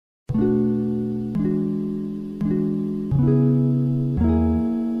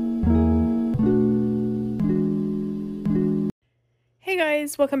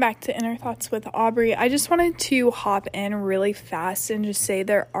guys, welcome back to Inner Thoughts with Aubrey. I just wanted to hop in really fast and just say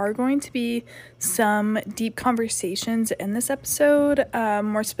there are going to be some deep conversations in this episode,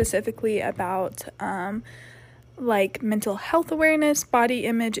 more specifically about like mental health awareness, body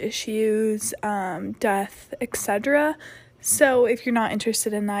image issues, death, etc. So if you're not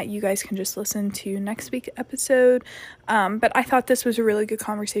interested in that, you guys can just listen to next week's episode. But I thought this was a really good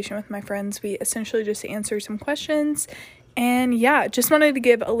conversation with my friends. We essentially just answered some questions. And yeah, just wanted to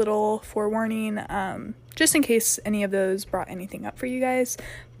give a little forewarning, just in case any of those brought anything up for you guys.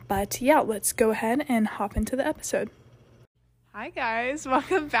 But yeah, let's go ahead and hop into the episode. Hi guys,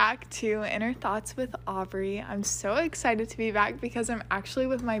 welcome back to Inner Thoughts with Aubrey. I'm so excited to be back because I'm actually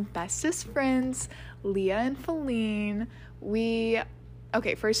with my bestest friends, Leah and Feline.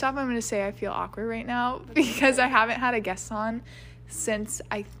 Okay, first off, I'm going to say I feel awkward right now because I haven't had a guest on since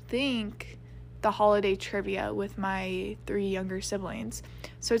I think the holiday trivia with my 3 younger siblings.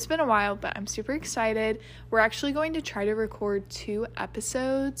 So it's been a while, but I'm super excited. We're actually going to try to record 2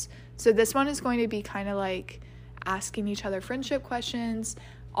 episodes. So this one is going to be kind of like asking each other friendship questions.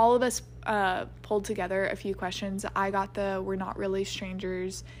 All of us pulled together a few questions. I got the We're Not Really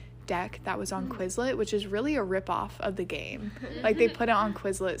Strangers deck that was on Quizlet, which is really a ripoff of the game. Like, they put it on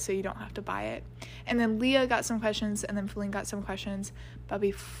Quizlet so you don't have to buy it. And then Leah got some questions, and then Feline got some questions. But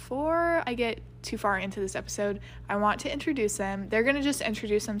before I get too far into this episode, I want to introduce them. They're going to just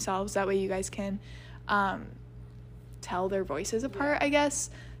introduce themselves. That way you guys can tell their voices apart, I guess.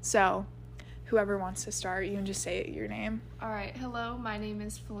 So whoever wants to start, you can just say your name. All right. Hello, my name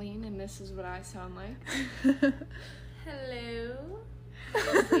is Feline, and this is what I sound like. Hello.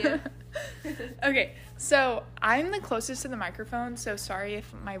 Yeah. Okay, so I'm the closest to the microphone, so sorry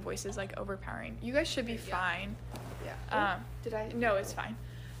if my voice is like overpowering. You guys should be fine. Yeah. Did I? No, it's fine.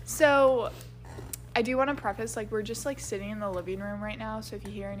 So I do want to preface, like, we're just like sitting in the living room right now, so if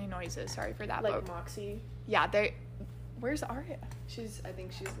you hear any noises, sorry for that. Like but Moxie. Yeah, where's Aria? I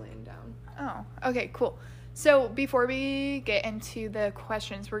think she's laying down. Oh, okay, cool. So before we get into the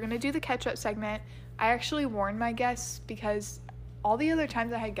questions, we're gonna do the catch-up segment. I actually warned my guests because all the other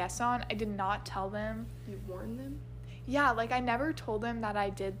times I had guests on, I did not tell them. You warned them? Yeah, like I never told them that I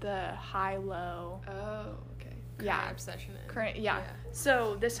did the high-low. Oh, okay. Yeah. Obsession. Yeah.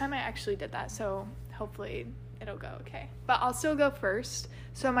 So this time I actually did that, so hopefully it'll go okay. But I'll still go first.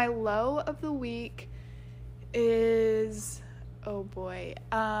 So my low of the week is, oh boy,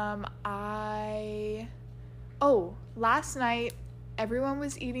 last night everyone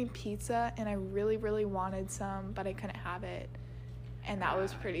was eating pizza and I really, really wanted some, but I couldn't have it. And that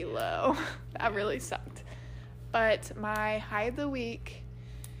was pretty low. That really sucked. But my high of the week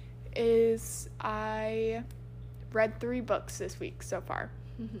is I read 3 books this week so far.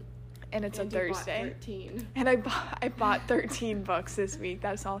 And it's a Thursday. Bought 13. And I bought 13 books this week.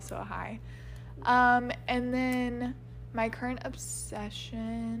 That's also a high. And then my current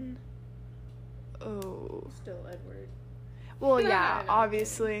obsession. Oh. Still Edward. Well, yeah,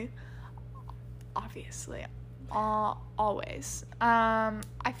 obviously. Always.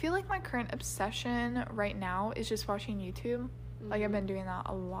 I feel like my current obsession right now is just watching YouTube. Like, I've been doing that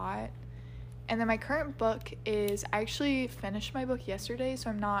a lot. And then my current book is, I actually finished my book yesterday, so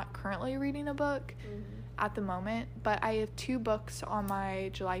I'm not currently reading a book at the moment, but I have 2 books on my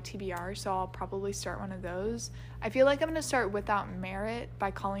July TBR, so I'll probably start one of those. I feel like I'm going to start Without Merit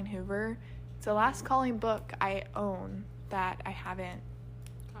by Colleen Hoover. It's the last Colleen book I own that I haven't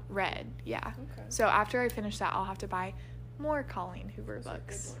read. Yeah. Okay. So after I finish that, I'll have to buy more Colleen Hoover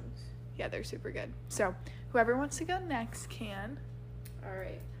books. Yeah, they're super good. So whoever wants to go next can. All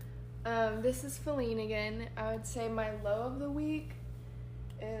right. This is Feline again. I would say my low of the week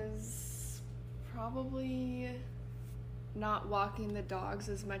is probably not walking the dogs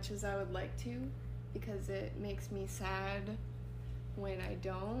as much as I would like to, because it makes me sad when I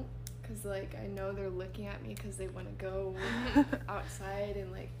don't. Because, like, I know they're looking at me because they want to go outside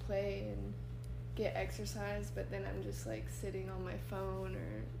and, like, play and get exercise, but then I'm just, like, sitting on my phone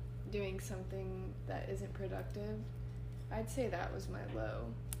or doing something that isn't productive. I'd say that was my low.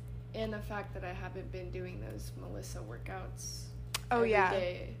 And the fact that I haven't been doing those Melissa workouts every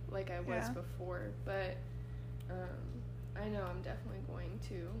day like I was before. But I know I'm definitely going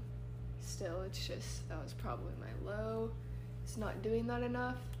to. Still, it's just, that was probably my low. It's not doing that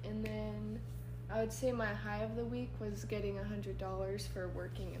enough. And then I would say my high of the week was getting $100 for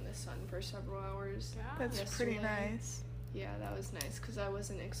working in the sun for several hours. Yeah. That's yesterday. Pretty nice. Yeah, that was nice because I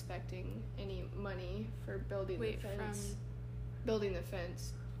wasn't expecting any money for building the fence. Building the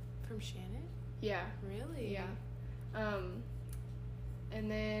fence. From Shannon? Yeah. Really? Yeah. And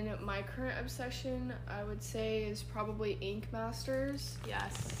then my current obsession, I would say, is probably Ink Masters.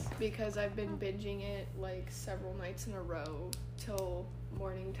 Yes. Because I've been binging it like several nights in a row till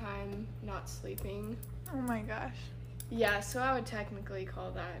morning time, not sleeping. Oh my gosh. Yeah, so I would technically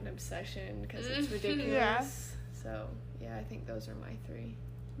call that an obsession because it's ridiculous. Yeah. So, yeah, I think those are my 3.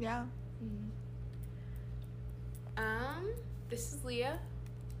 Yeah. This is Leah.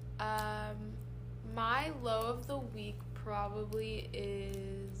 My low of the week probably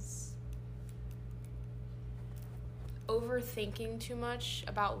is overthinking too much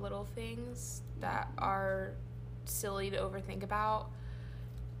about little things that are silly to overthink about.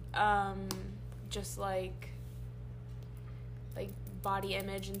 Just like body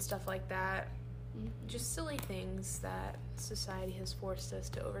image and stuff like that. Just silly things that society has forced us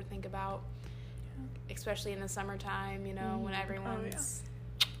to overthink about, especially in the summertime, you know, when everyone's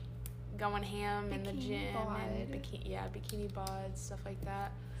going ham in the gym and bikini bods, stuff like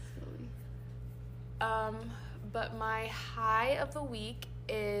that. Silly. But my high of the week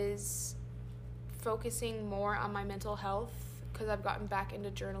is focusing more on my mental health because I've gotten back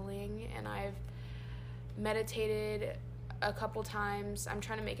into journaling and I've meditated a couple times. I'm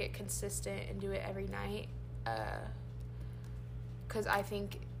trying to make it consistent and do it every night because I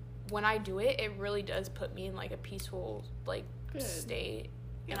think when I do it, it really does put me in like a peaceful state,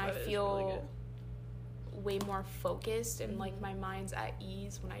 and I feel really way more focused and like my mind's at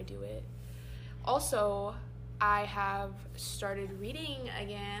ease when I do it. Also, I have started reading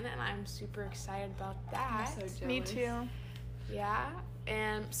again and I'm super excited about that. I'm so jealous. Me too. Yeah,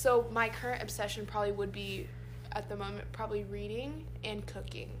 and so my current obsession probably would be, at the moment, probably reading and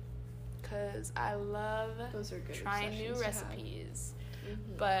cooking, because I love Those are good trying new obsessions to have. recipes,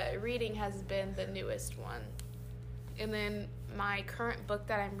 but reading has been the newest one. And then my current book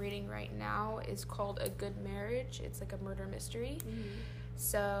that I'm reading right now is called A Good Marriage. It's like a murder mystery.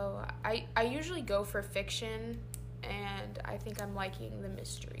 So I usually go for fiction, and I think I'm liking the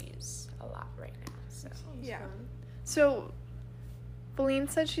mysteries a lot right now. So Yeah. Fun. So, Feline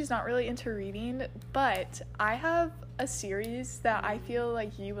said she's not really into reading, but I have a series that I feel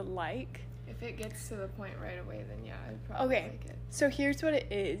like you would like. If it gets to the point right away, then yeah, I'd probably Okay, like it. so here's what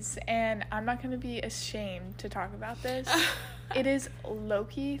it is, and I'm not going to be ashamed to talk about this. It is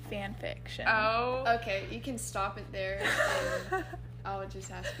Loki fan fiction. Oh. Okay, you can stop it there, and I'll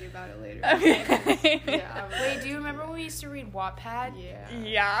just ask you about it later. Okay. Yeah. Wait, do you remember when we used to read Wattpad? Yeah.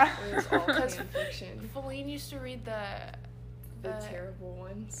 Yeah. It was all fan fiction. Feline used to read the terrible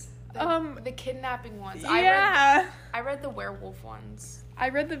ones. the kidnapping ones. Yeah. I read the werewolf ones. I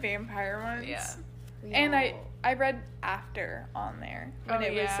read the vampire ones. Yeah. And I read After on there when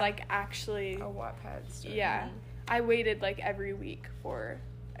it was like actually A Wattpad story. yeah. I waited like every week for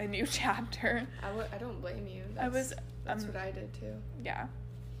a new chapter. I don't blame you. That's what I did too. Yeah.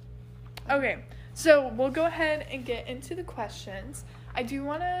 Okay, so we'll go ahead and get into the questions. I do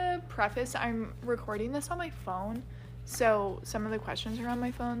want to preface, I'm recording this on my phone, so some of the questions are on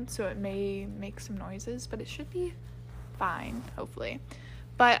my phone, so it may make some noises, but it should be fine, hopefully.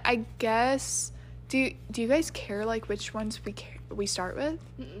 But I guess, do you guys care like which ones we start with?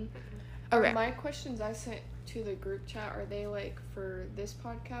 Okay. My questions I sent to the group chat, are they like for this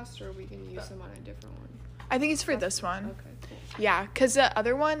podcast, or we can use them on a different one? I think it's for this one. Okay, cool. Yeah, because the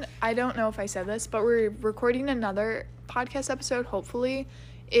other one, I don't know if I said this, but we're recording another podcast episode, hopefully,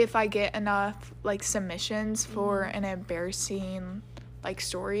 if I get enough, like, submissions for an embarrassing, like,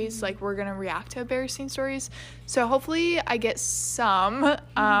 stories. Like, we're going to react to embarrassing stories. So, hopefully, I get some.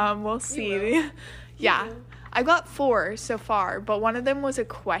 We'll see. Yeah. I got 4 so far, but one of them was a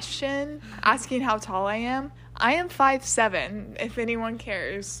question asking how tall I am. I am 5'7", if anyone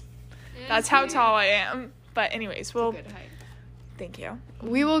cares. That's how tall I am. But anyways, It's a good height. Thank you.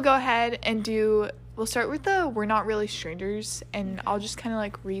 We will go ahead and we'll start with the We're Not Really Strangers, and I'll just kind of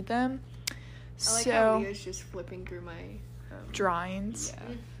like read them. I like how Leah's just flipping through my drawings.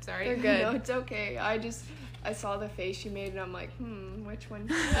 Yeah. Sorry. They're good. No, it's okay. I saw the face you made, and I'm like, which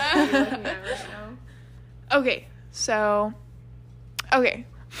one are you looking at right now? Okay, so,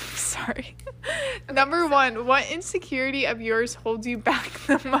 sorry. Number 1, what insecurity of yours holds you back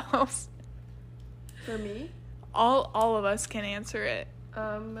the most? For me? All of us can answer it.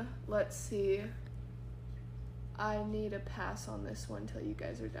 Let's see. I need to pass on this one till you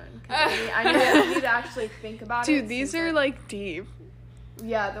guys are done. 'Cause I need to actually think about it. Dude, these are like deep.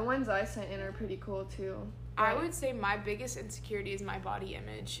 Yeah, the ones I sent in are pretty cool too. I would say my biggest insecurity is my body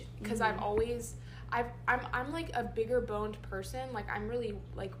image, because I'm like a bigger boned person. Like, I'm really,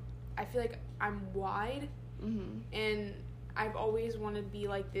 like, I feel like I'm wide, and I've always wanted to be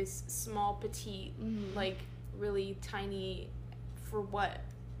like this small, petite, like really tiny, for what?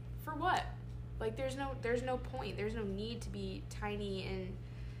 For what? Like, there's no point. There's no need to be tiny. And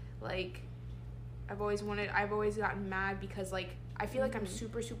like, I've always gotten mad because, like, I feel like I'm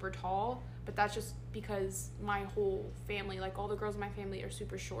super, super tall, but that's just because my whole family, like, all the girls in my family are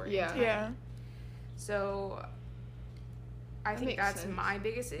super short. Yeah. So I think that's my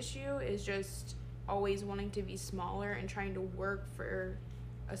biggest issue, is just always wanting to be smaller and trying to work for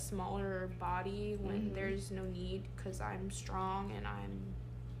a smaller body when there's no need, because I'm strong and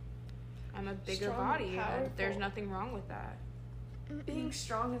I'm a bigger body. And there's nothing wrong with that. Being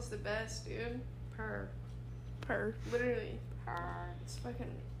strong is the best, dude. Per. Literally. It's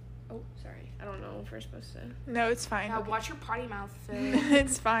fucking... Oh, sorry. I don't know if we're supposed to... No, it's fine. Now, watch your potty mouth, Phil.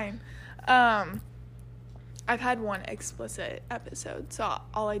 It's fine. I've had one explicit episode, so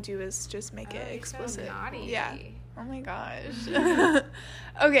all I do is just make it explicit. So naughty. Yeah. Oh my gosh.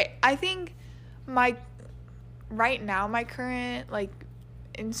 Okay, I think right now my current, like,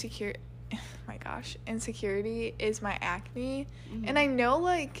 insecurity is my acne. And I know,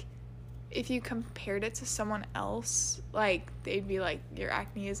 like, if you compared it to someone else, like, they'd be like, your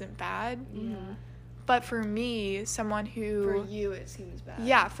acne isn't bad. But for me, someone who... For you, it seems bad.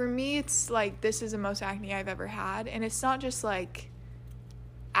 Yeah, for me, it's like, this is the most acne I've ever had. And it's not just, like,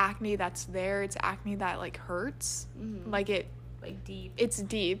 acne that's there. It's acne that, like, hurts. Like, deep. It's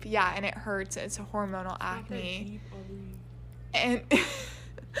deep, yeah, and it hurts. It's a hormonal acne. And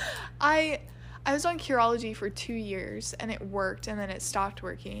I was on Curology for 2 years, and it worked, and then it stopped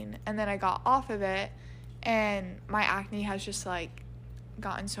working. And then I got off of it, and my acne has just, like,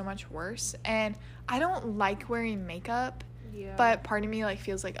 gotten so much worse. And I don't like wearing makeup, but part of me, like,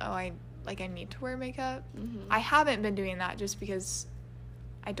 feels like, oh, I need to wear makeup. I haven't been doing that just because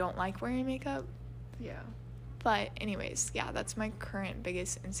I don't like wearing makeup. Yeah. But anyways, yeah, that's my current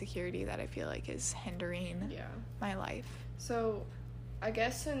biggest insecurity that I feel like is hindering my life. So I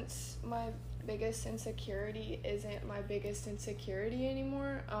guess since my biggest insecurity isn't my biggest insecurity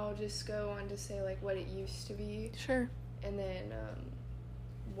anymore, I'll just go on to say, like, what it used to be. Sure. And then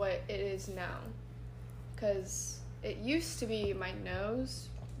what it is now. Because it used to be my nose,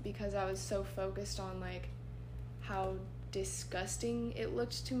 because I was so focused on, like, how disgusting it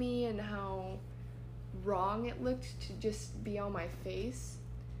looked to me and how wrong it looked to just be on my face.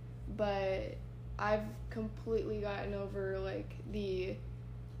 But I've completely gotten over, like, the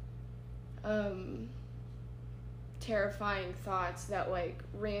terrifying thoughts that, like,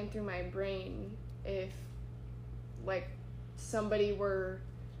 ran through my brain if, like, somebody were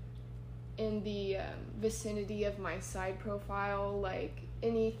in the vicinity of my side profile. Like,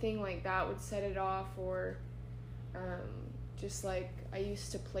 anything like that would set it off. Or just, like, I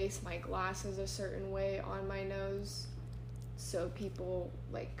used to place my glasses a certain way on my nose so people,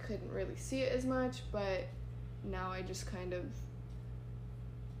 like, couldn't really see it as much, but now I just kind of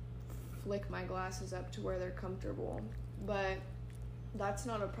flick my glasses up to where they're comfortable. But that's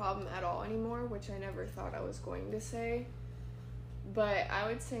not a problem at all anymore, which I never thought I was going to say. But I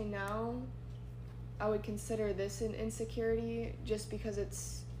would say now I would consider this an insecurity just because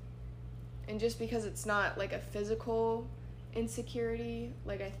it's not, like, a physical insecurity.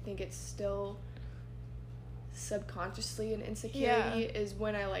 Like, I think it's still subconsciously an insecurity is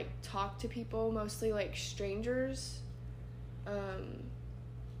when I, like, talk to people, mostly, like, strangers,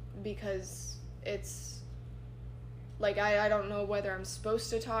 because it's like I don't know whether I'm supposed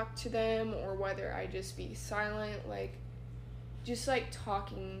to talk to them or whether I just be silent. Like, just, like,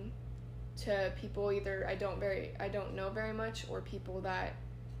 talking to people, either I don't know very much, or people that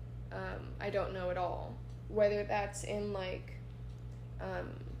I don't know at all, whether that's in, like,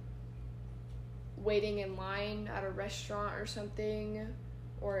 waiting in line at a restaurant or something,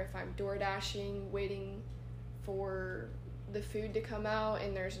 or if I'm door dashing, waiting for the food to come out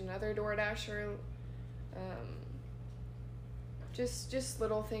and there's another door dasher. Just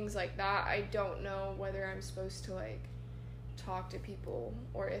little things like that. I don't know whether I'm supposed to, like, talk to people,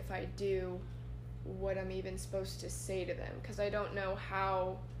 or if I do, what I'm even supposed to say to them, because I don't know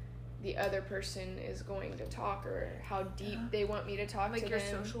how the other person is going to talk or how deep they want me to talk to them. Like,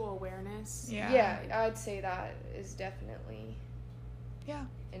 your social awareness. Yeah, I'd say that is definitely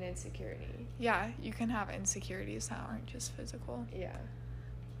an insecurity. Yeah, you can have insecurities that aren't just physical. Yeah.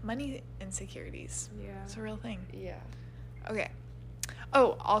 Money insecurities. Yeah. It's a real thing. Yeah. Okay.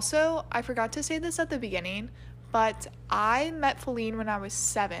 Oh, also, I forgot to say this at the beginning, but I met Feline when I was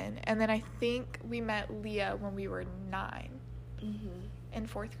 7, and then I think we met Leah when we were 9. In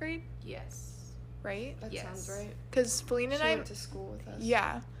 4th grade? Yes. Right? That sounds right. Because Feline and she I went to school with us.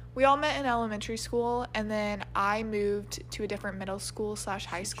 Yeah. we all met in elementary school, and then I moved to a different middle school /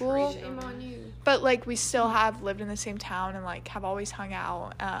 high school. Shame on you. But, like, we still have lived in the same town and, like, have always hung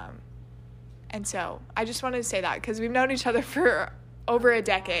out. And so I just wanted to say that because we've known each other for over a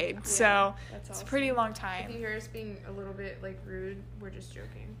decade. Yeah, so that's it's a awesome. pretty long If time. you hear us being a little bit like rude, we're just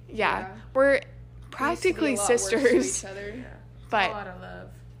joking. Yeah. Yeah. We're We used to be practically a lot worse to sisters. each other. A But lot of love.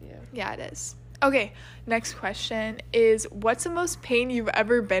 Yeah. yeah, it is. Okay, next question is, what's the most pain you've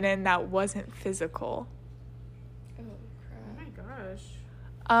ever been in that wasn't physical? Oh Oh crap.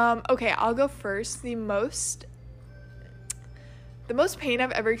 my gosh. Okay, I'll go first. The most pain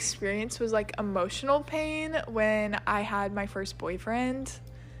I've ever experienced was, like, emotional pain when I had my first boyfriend.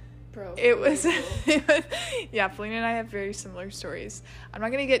 Bro. It was, relatable. yeah, Felina and I have very similar stories. I'm not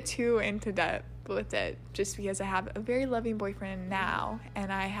going to get too into depth with it just because I have a very loving boyfriend now,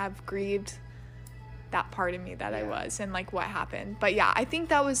 and I have grieved that part of me that I Yeah. was and, like, what happened. But yeah, I think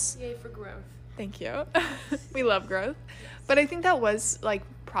that was, Yay for growth. thank you. We love growth. But I think that was, like,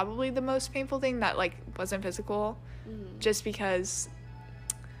 probably the most painful thing that, like, wasn't physical, just because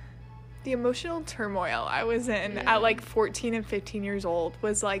the emotional turmoil I was in at, like, 14 and 15 years old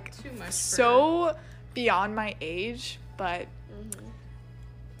was, like, Too much. so beyond my age. But Mhm.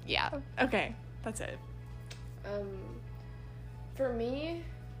 yeah, okay, that's it. For me,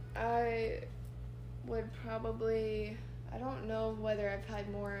 I would probably, I don't know whether I've had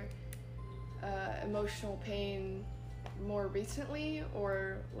more emotional pain more recently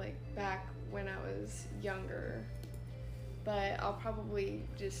or like back when I was younger, but I'll probably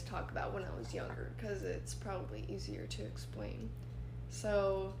just talk about when I was younger because it's probably easier to explain.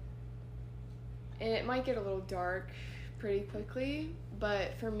 So, and it might get a little dark pretty quickly,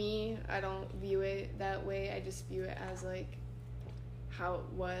 but for me, I don't view it that way. I just view it as like how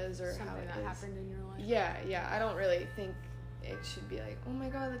it was or Something how it that is. happened in your life. Yeah, I don't really think it should be like, oh my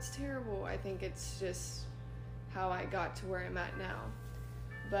god, that's terrible. I think it's just how I got to where I'm at now.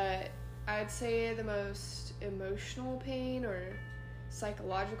 But I'd say the most emotional pain or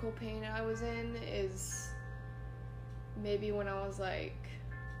psychological pain I was in is maybe when I was like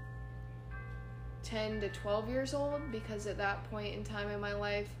 10 to 12 years old, because at that point in time in my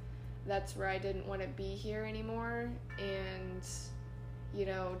life, that's where I didn't want to be here anymore, and you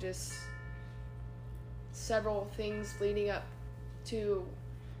know, just several things leading up to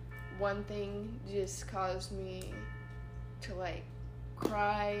one thing just caused me to like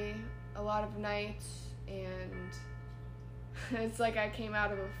cry a lot of nights, and it's like I came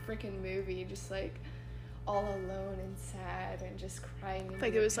out of a freaking movie, just like all alone and sad and just crying.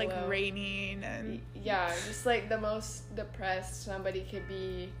 Like, it was like raining and yeah, just like the most depressed somebody could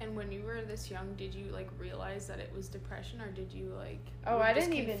be. And when you were this young, did you like realize that it was depression, or did you like? Oh, were you I just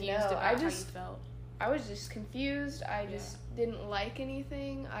didn't even confused know. about I how just- you felt. I was just confused. I just didn't like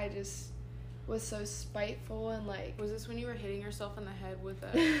anything. I just was so spiteful and like. Was this when you were hitting yourself in the head with a?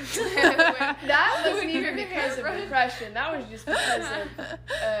 That wasn't with your even because of hairbrush? depression. That was just because of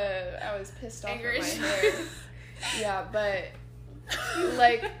I was pissed off Anger at my issues. hair. Yeah, but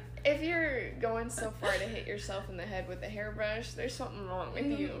like if you're going so far to hit yourself in the head with a hairbrush, there's something wrong with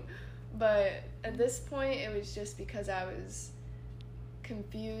you. But at this point, it was just because I was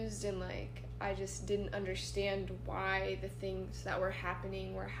confused and like I just didn't understand why the things that were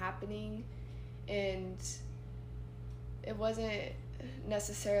happening, and it wasn't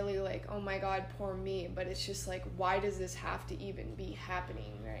necessarily like, oh my god, poor me, but it's just like, why does this have to even be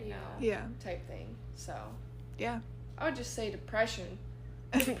happening right now? yeah, Type thing. So yeah. I would just say depression.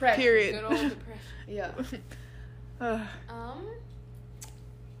 Period. Good old depression. Yeah. Ugh.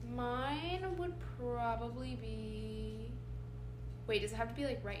 Mine would probably be. Wait, does it have to be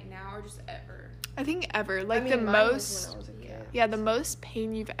like right now or just ever? I think ever, like, I mean, the mine was most, when I was a kid. yeah, the most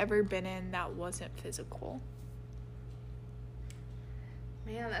pain you've ever been in that wasn't physical.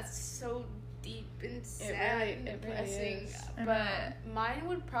 Man, that's so deep and sad really- and it really depressing. is. I But know. mine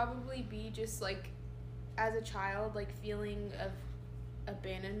would probably be just like, as a child, like feeling of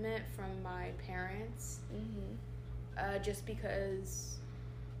abandonment from my parents. Mm-hmm. Just because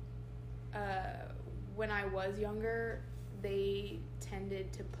when I was younger, they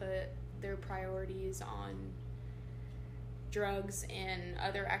tended to put their priorities on drugs and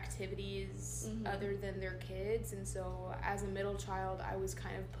other activities other than their kids, and so as a middle child, I was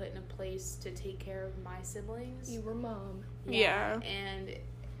kind of put in a place to take care of my siblings. You were mom. Yeah. And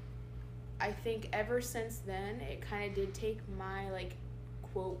I think ever since then, it kind of did take my, like,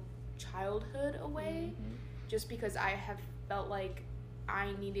 quote, childhood away, just because I have felt like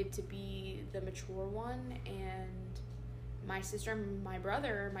I needed to be the mature one, and my sister and my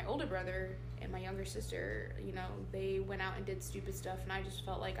brother, my older brother and my younger sister, you know, they went out and did stupid stuff, and I just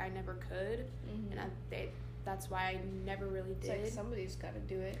felt like I never could, and that's why I never really did. It's like somebody's got to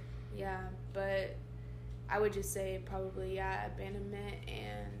do it. Yeah, but I would just say probably, abandonment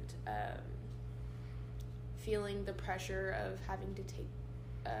and feeling the pressure of having to take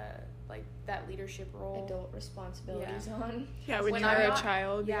like that leadership role, adult responsibilities on. Yeah, when you're a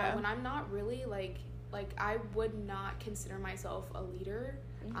child. Yeah, when I'm not really like I would not consider myself a leader.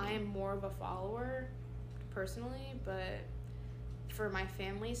 I am more of a follower personally, but for my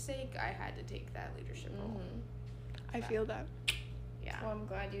family's sake, I had to take that leadership role. I feel that. Yeah. Well, I'm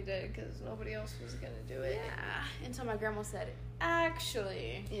glad you did, because nobody else was going to do it. Yeah, until my grandma said,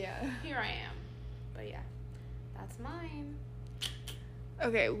 actually, here I am. But yeah, that's mine.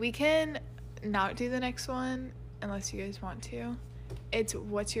 Okay, we can not do the next one unless you guys want to. It's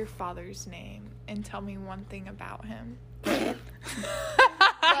what's your father's name, and tell me one thing about him. Well,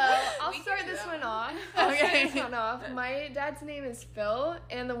 I'll start this one off. My dad's name is Phil,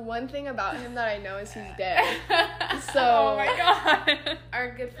 and the one thing about him that I know is he's dead. So, oh my god.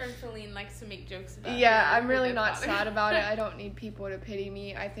 Our good friend Feline likes to make jokes about it. Yeah, I'm really not sad about it. I don't need people to pity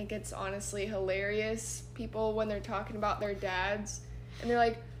me. I think it's honestly hilarious. People, when they're talking about their dads, and they're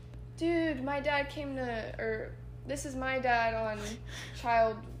like, dude, my dad came to, or this is my dad on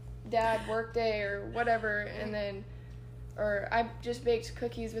child dad work day or whatever, and then, or I just baked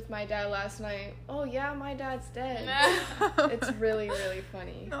cookies with my dad last night. Oh yeah, my dad's dead. It's really, really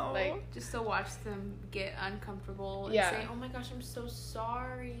funny. No. Like, just to watch them get uncomfortable and say, oh my gosh, I'm so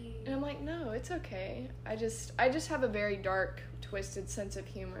sorry. And I'm like, no, it's okay. I just have a very dark, twisted sense of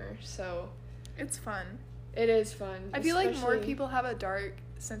humor, so it's fun. It is fun. I feel like more people have a dark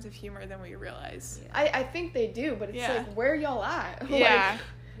sense of humor than we realize. Yeah. I think they do, but it's like, where y'all at? Yeah. Like,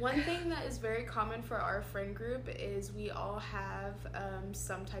 one thing that is very common for our friend group is we all have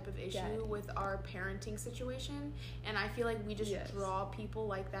some type of issue with our parenting situation, and I feel like we just draw people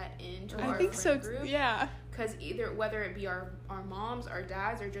like that into our friend group. Yeah. Because either, whether it be our moms, our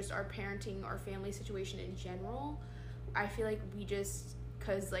dads, or just our parenting or family situation in general, I feel like we just,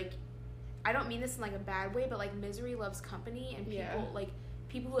 because like, I don't mean this in like a bad way, but like misery loves company, and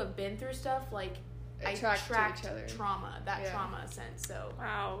people who have been through stuff like attract each other. Trauma sense. So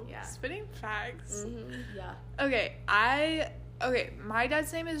wow, spitting facts. Yeah. Okay, my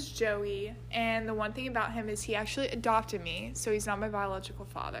dad's name is Joey, and the one thing about him is he actually adopted me, so he's not my biological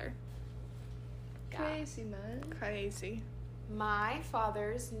father. Crazy, man. Crazy. My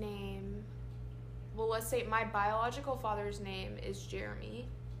father's name, well, let's say my biological father's name is Jeremy.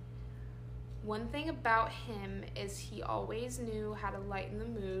 One thing about him is he always knew how to lighten the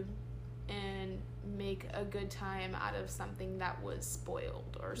mood and make a good time out of something that was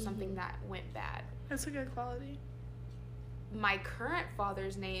spoiled or something that went bad. That's a good quality. My current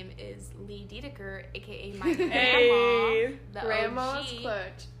father's name is Lee Dedeker, aka my grandma. The Grandma's OG.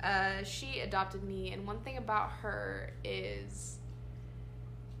 clutch. She adopted me, and one thing about her is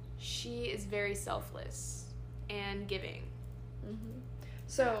she is very selfless and giving.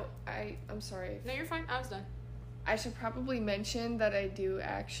 So, I'm sorry. No, you're fine. I was done. I should probably mention that I do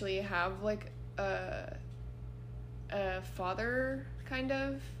actually have, like, a father, kind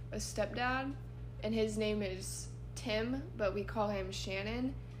of, a stepdad, and his name is Tim, but we call him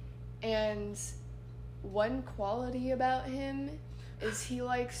Shannon, and one quality about him is he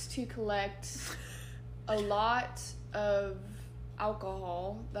likes to collect a lot of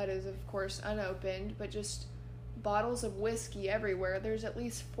alcohol that is, of course, unopened, but just bottles of whiskey everywhere. There's at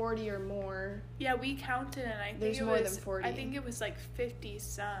least 40 or more. Yeah, we counted, and I think there's more than 40. I think it was like 50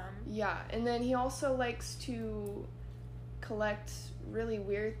 some. Yeah, and then he also likes to collect really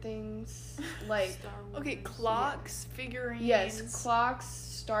weird things like clocks, figurines. Yes, clocks,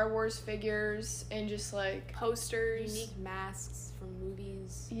 Star Wars figures, and just like posters, unique masks from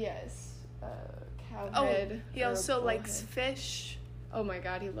movies. Yes, cowhead. He also likes fish. Oh my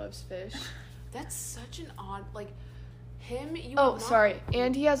god, he loves fish. That's such an odd, like, him, sorry,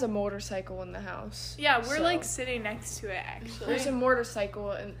 and he has a motorcycle in the house. Yeah, we're, like, sitting next to it, actually. There's a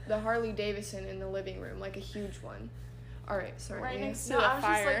motorcycle, and the Harley Davidson in the living room, like a huge one. Alright, sorry. Right next to the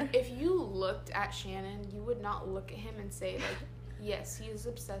fire. Just, like, if you looked at Shannon, you would not look at him and say, like, yes, he is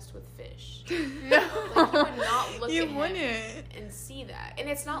obsessed with fish. No. Like, you would not look at wouldn't. him and see that. And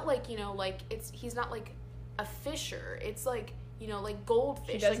it's not like, he's not, like, a fisher. It's, like, like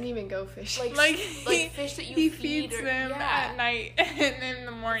goldfish. He doesn't even go fishing. Like fish that he feeds them at night and in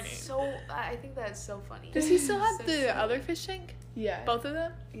the morning. So I think that's so funny. Does he still have the other fish tank? Yeah. Both of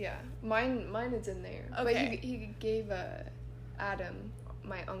them? Yeah. Mine is in there. Okay. But he gave Adam,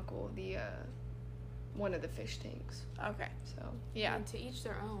 my uncle, the one of the fish tanks. Okay. So Yeah. To each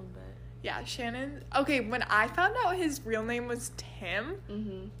their own, but Yeah, Shannon. Okay, when I found out his real name was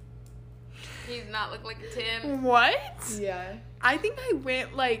Tim. he does not look like a Tim. What? Yeah. I think I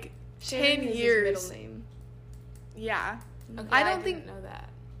went like Shannon 10 is years. his middle name. Yeah. Okay, I I don't didn't think. know that.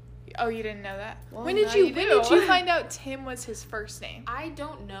 Oh, you didn't know that. Well, when did now you? you When do. did you find out Tim was his first name? I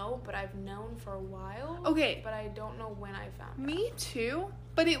don't know, but I've known for a while. Okay. But I don't know when I found out. Me too.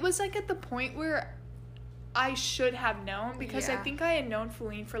 But it was like at the point where I should have known because I Yeah. think I had known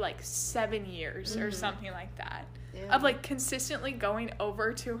Feline for like 7 years or something like that. Yeah. Of like consistently going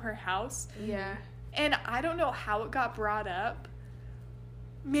over to her house. Yeah. And I don't know how it got brought up.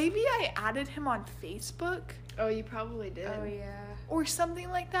 Maybe I added him on Facebook Oh, you probably did. Oh yeah. or something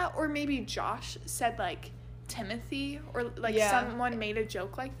like that. Or maybe Josh said like Timothy or like Yeah. someone made a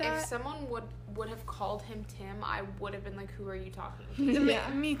joke like If that. someone would have called him Tim, I would have been like, "Who are you talking to?" Yeah.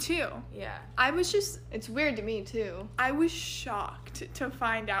 Me too. Yeah. I was It's weird to me, too. I was shocked to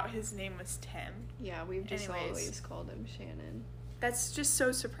find out his name was Tim. Yeah, we've just Anyways. always called him Shannon. That's just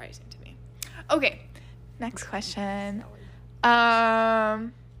so surprising to me. Okay, next question.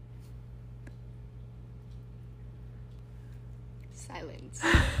 Silence.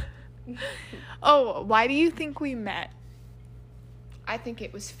 Oh, why do you think we met? I think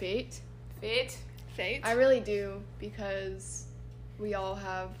it was fate. Fit. Fate? I really do, because we all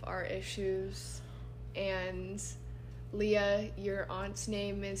have our issues, and Leah, your aunt's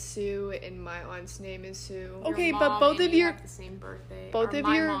name is Sue, and my aunt's name is Sue. Okay, Your but mom both and of me your- have the same birthday. both Or of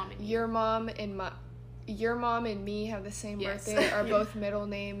my your- mom and you. Your mom and me have the same Yes. birthday. Our both middle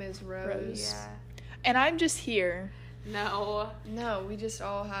name is Rose. Rose. Yeah. And I'm just here. No. No, we just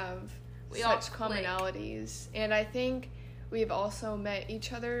all have We all such click. commonalities. And I think we've also met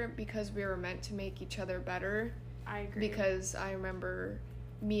each other because we were meant to make each other better. I agree. Because I remember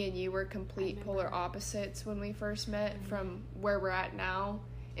me and you were complete remember. polar opposites when we first met from where we're at now.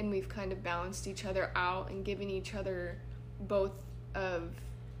 And we've kind of balanced each other out and given each other both of...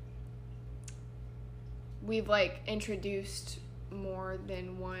 We've, like, introduced more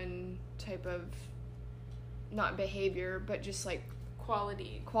than one type of... Not behavior, but just, like,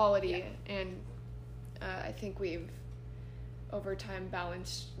 quality. quality. And I think we've over time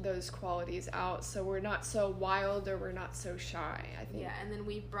balanced those qualities out, so we're not so wild or we're not so shy, I think. Yeah, and then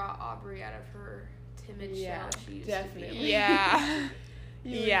we brought Aubrey out of her timid Yeah, shell. She used definitely. To be. Yeah.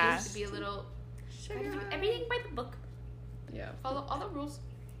 You Yeah. used to be a little. Gotta do everything by the book. Yeah. Follow all the rules.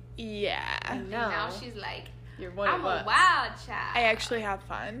 Yeah. And No. now she's like, You're one I'm of a us. wild child. I actually have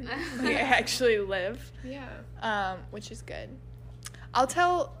fun. I actually live. Yeah. Which is good.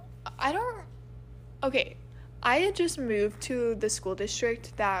 Okay, I had just moved to the school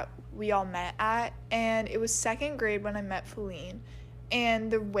district that we all met at, and it was 2nd grade when I met Feline, and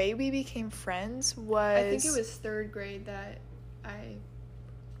the way we became friends was... I think it was 3rd grade that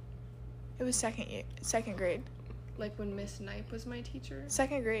It was second grade. like when Miss Knipe was my teacher.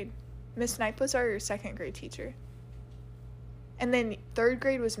 2nd grade. Miss Knipe was our 2nd grade teacher. And then 3rd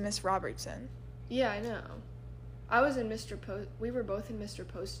grade was Miss Robertson. Yeah, I know. I was in Mr. Post. We were both in Mr.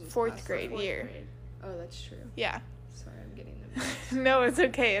 Poston's 4th class, grade fourth year. grade. Oh, that's true. Yeah. Sorry, I'm getting them. No, it's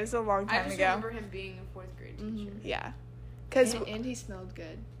okay. It was a long I time just ago. remember him being a 4th grade teacher. Yeah. Because and he smelled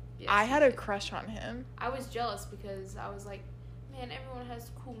good. Yes, I he had a did. crush on him. I was jealous because I was like, man, everyone has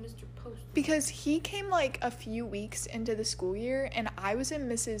cool Mr. Post. Because he came like a few weeks into the school year, and I was in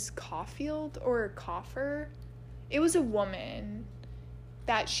Mrs. Caulfield or Coffer. It was a woman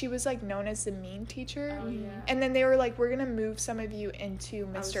that she was like known as the mean teacher. Oh, yeah. And then they were like, we're going to move some of you into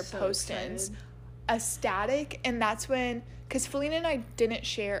I was Mr. so Poston's. excited. Ecstatic. And that's when, because Feline and I didn't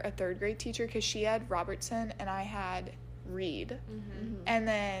share a 3rd grade teacher because she had Robertson and I had Reed. Mm-hmm. And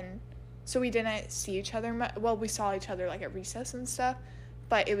then, so we didn't see each other well, we saw each other like at recess and stuff,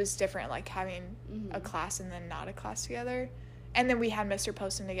 but it was different, like having a class and then not a class together. And then we had Mr.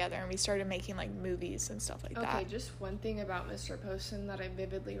 Poston together and we started making like movies and stuff like that. Okay, just one thing about Mr. Poston that I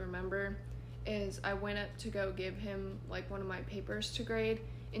vividly remember is I went up to go give him like one of my papers to grade,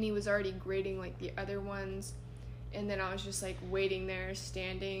 and he was already grading like the other ones, and then I was just like waiting there,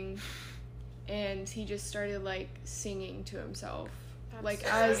 standing, and he just started like singing to himself. That's Like so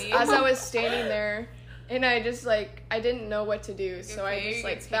as sweet. I was standing there, and I just like I didn't know what to do, so I Okay, just you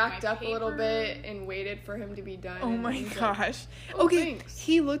like can take backed my up a little paper. bit and waited for him to be done. Oh and my he's like, gosh. "Oh, Okay, thanks."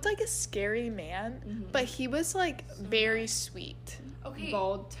 he looked like a scary man, Mhm. but he was like very sweet. Okay.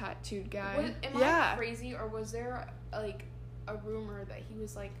 Bald tattooed guy. Am Yeah. I crazy, or was there like a rumor that he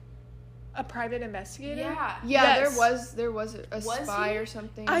was like, A private investigator? yeah, Yeah, Yes. there was a Was spy he? or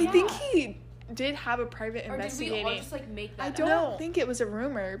something. I Yeah. think he did have a private Or did investigating. we all just, like, make that I up? don't think it was a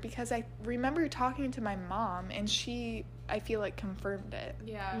rumor because I remember talking to my mom and she, I feel like, confirmed it.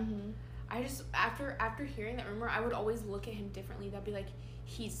 Yeah. I just, after hearing that rumor, I would always look at him differently. That'd be like,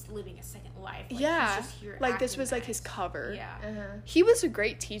 he's living a second life. Like, Yeah. He's just here Like, this acting was, like, nice. his cover. Yeah. He was a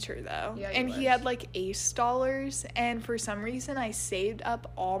great teacher, though. Yeah, he and he was. had, like, ACE dollars. And for some reason, I saved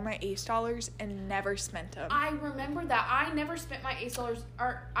up all my ACE dollars and never spent them. I remember that. I never spent my ACE dollars.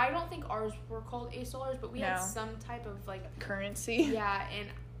 I don't think ours were called ACE dollars, but we had No. some type of, like, Currency. yeah, and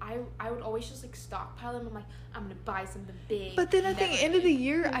I would always just, like, stockpile them. I'm like, I'm going to buy something big. But then at the Never end of the did.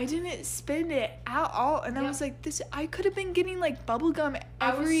 year, I didn't spend it at all. And I Yep. was like, I could have been getting, like, bubble gum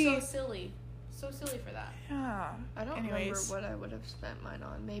every... I was so silly. So silly for that. Yeah. I don't Anyways. remember what I would have spent mine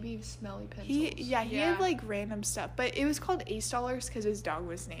on. Maybe smelly pencils. He Yeah. had, like, random stuff. But it was called ACE dollars because his dog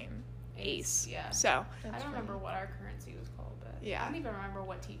was named Ace. Yeah. So, I don't remember what our currency was called, but Yeah. I don't even remember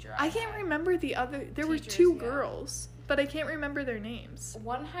what teacher I can't had. remember the other... There were Teachers, two yeah. girls, but I can't remember their names.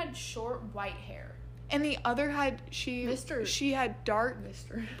 One had short white hair. And the other had... Mr. She had dark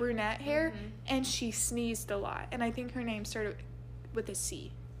Mister. brunette hair, Mhm. and she sneezed a lot. And I think her name started with a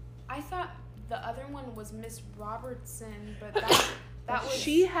C. I thought the other one was Miss Robertson, but that was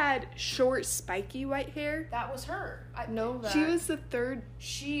She had short, spiky white hair. that was her. No, She was the third...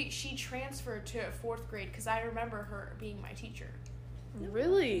 She transferred to 4th grade because I remember her being my teacher.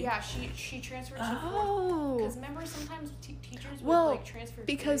 Really? Yeah, she transferred to 4th. Oh. Because remember, sometimes teachers would Well, like transfer.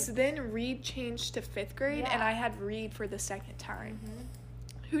 Because grades. then Reed changed to 5th grade, and Yeah. I had Reed for the second time.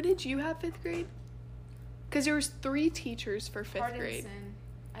 Mhm. Who did you have 5th grade? Because there was 3 teachers for 5th grade. Hardinson,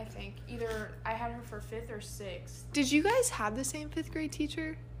 I think either I had her for 5th or 6th. Did you guys have the same 5th grade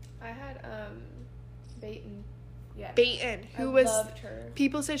teacher? I had Baton. Yeah. Baton, who I was... loved her.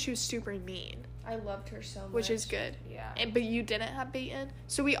 People said she was super mean, I loved her so much. which is good. Yeah. But you didn't have Baton?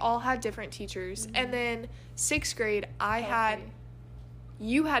 So we all had different teachers. Mm-hmm. And then 6th grade, I had...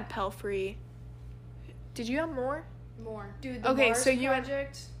 You had Pelfrey. Did you have more? More. Dude, the Okay, Mars so you had-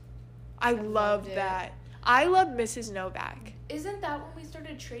 project. I loved loved it. that. I loved Mrs. Novak. Isn't that when we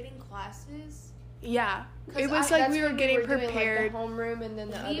started trading classes? Yeah. 'Cause It was I- like That's we were when getting doing, prepared. Like, the homeroom and then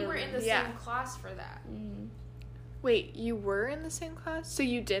the We other were in the room. Yeah. same class for that. Mhm. Wait, you were in the same class? So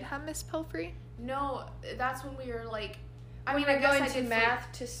you did have Miss Pelfrey? No, that's when we were like. I We mean, were I guess going I to did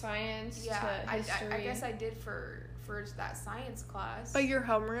math, to science, Yeah, to history. I guess I did for that science class. But your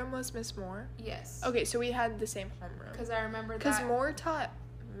homeroom was Miss Moore? Yes. Okay, so we had the same homeroom. Because I remember Because that. Moore taught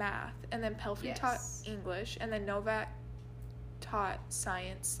math, and then Pelfrey taught Yes. English, and then Novak taught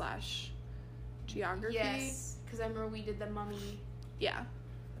science / geography. Yes. Because I remember we did the mummy. Yeah.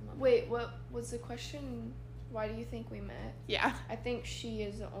 The mummy. Wait, what was the question? Why do you think we met? Yeah. I think she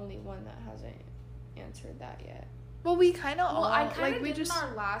is the only one that hasn't answered that yet. Well, we kind of Well, all, I kind like, of we did just...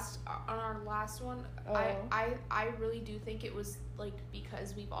 on our last one. Oh. I really do think it was like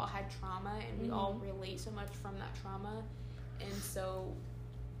because we've all had trauma and we all relate so much from that trauma, and so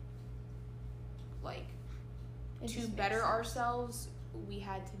like It to just makes better sense. ourselves, we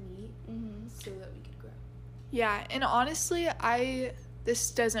had to meet Mhm. so that we could grow. Yeah, and honestly,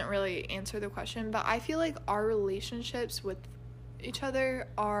 this doesn't really answer the question, but I feel like our relationships with each other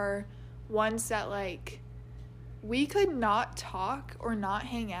are ones that, like, we could not talk or not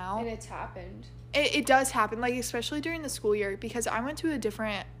hang out. And it's happened. It does happen, like, especially during the school year, because I went to a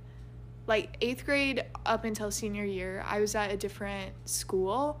different, like, 8th grade up until senior year, I was at a different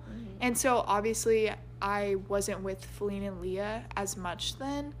school, and so obviously I wasn't with Feline and Leah as much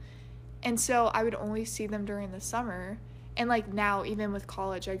then, and so I would only see them during the summer, and, like, now, even with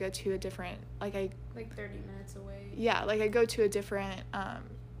college, I go to a different, like, Like 30 minutes away. I go to a different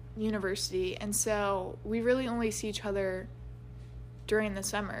university, and so we really only see each other during the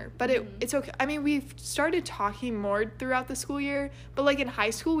summer, but it's okay. I mean, we've started talking more throughout the school year, but, like, in high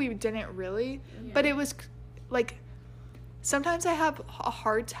school we didn't really, but it was like sometimes I have a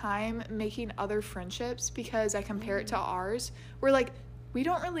hard time making other friendships because I compare it to ours, where, like, we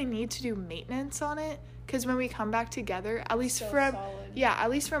don't really need to do maintenance on it, because when we come back together, at least So from solid. at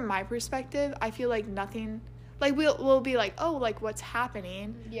least from my perspective, I feel like nothing, like, we'll be like, oh, like, what's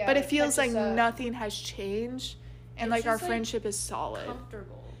happening, Yeah, but it it feels like catches up. nothing has changed, and, It's like, our just, like, friendship is solid,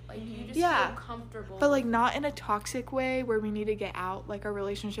 Comfortable. Like you just Yeah. feel comfortable. but, like, not in a toxic way where we need to get out. Like, our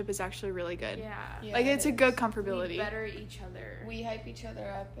relationship is actually really good. Yeah. Yeah, Like, it it's a is. good We comfortability. better each other. We hype each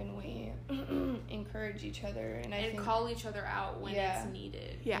other up and we encourage each other, and I and think call each other out when Yeah. it's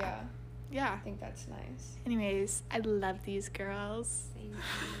needed. Yeah. I think that's nice. Anyways, I love these girls. Same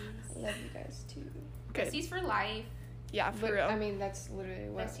I love you guys too. Good. Besties for life. Yeah, for But, real. I mean, that's literally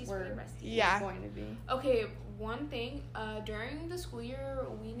what Besties we're for your besties. Yeah. going to be. Okay, one thing, during the school year,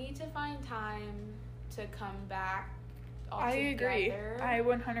 we need to find time to come back all I agree. together. I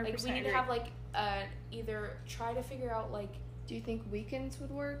 100% Like, we need agree. to have, like, either try to figure out, like, Do you think weekends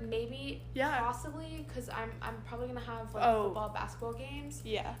would work? maybe, Yeah. possibly, because I'm probably going to have, like, Oh. football, basketball games.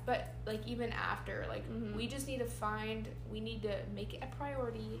 Yeah. But, like, even after, like, Mhm. we just need we need to make it a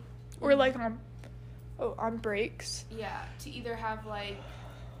priority. Or like on breaks. Yeah, to either have, like,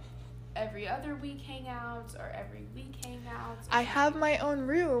 every other week hangouts or every week hangouts. I have my own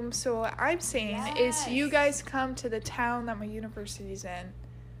room, so what I'm saying is you Yes. guys come to the town that my university's in.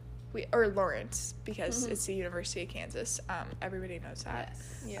 Or Lawrence, because Mhm. it's the University of Kansas. Everybody knows that.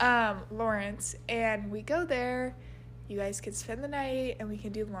 Yes. Yeah. Lawrence, and we go there. You guys can spend the night, and we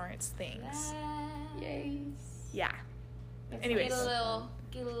can do Lawrence things. Yay. Yeah. Let's Anyways.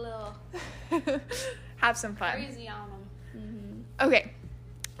 get a little Have some fun. crazy on them. Mm-hmm. Okay,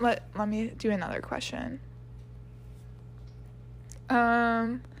 let me do another question.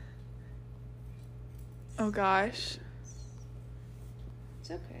 Oh gosh.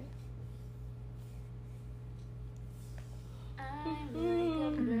 It's okay. I'm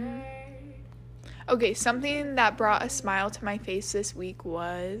like a bird. Okay, something that brought a smile to my face this week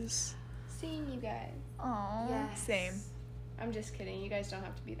was. Seeing you guys. Oh, Yes. same. I'm just kidding. You guys don't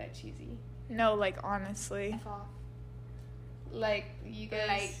have to be that cheesy. No, like honestly. F off. Like, you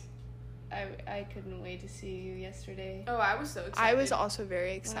guys. I couldn't wait to see you yesterday. Oh, I was so excited. I was also very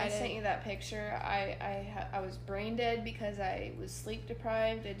When I excited. sent you that picture, I was brain dead because I was sleep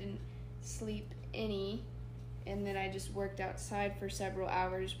deprived. I didn't sleep any, and then I just worked outside for several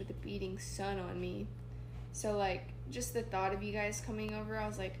hours with the beating sun on me. So like, just the thought of you guys coming over, I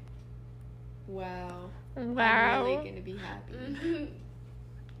was like, wow, Wow. I'm really gonna be happy. Mhm.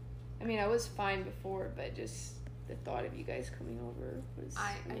 I mean, I was fine before, but just the thought of you guys coming over was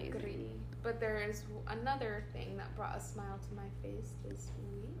I amazing. agree. But there is another thing that brought a smile to my face this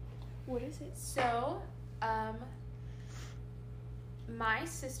week. What is it? So, my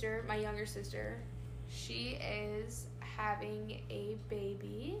sister, my younger sister, she is having a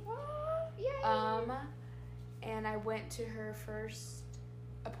baby. Yay! And I went to her first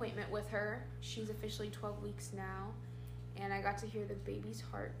appointment with her. She's officially 12 weeks now. And I got to hear the baby's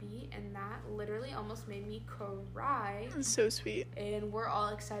heartbeat, and that literally almost made me cry. It's so sweet. And we're all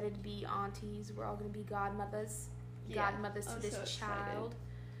excited to be aunties. We're all going to be godmothers. Yeah, Godmothers to I'm this so excited. child.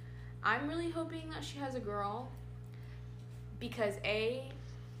 I'm really hoping that she has a girl. Because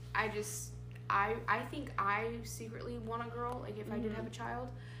I think I secretly want a girl, like if I did have a child.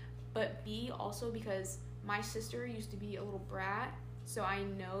 But B, also because my sister used to be a little brat, so I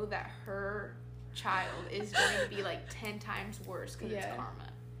know that her child is going to be like 10 times worse because it's Yeah. karma.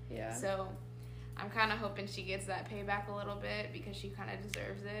 Yeah. So I'm kind of hoping she gets that payback a little bit because she kind of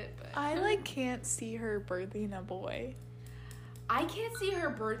deserves it. But I can't see her birthing a boy. I can't see her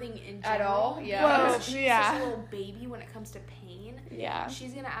birthing in general. At all? Yeah. Well, Because she's yeah. just a little baby when it comes to pain. Yeah.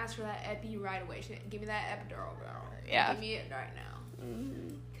 She's gonna ask for that epi right away. She's gonna give me that epidural, girl. Yeah. Give me it right now.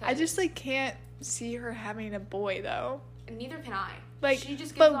 Mm-hmm. I just can't see her having a boy though. And neither can I. Like, she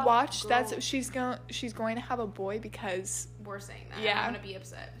just gives but off watch, girl- she's going to have a boy because We're saying that. Yeah. I'm gonna be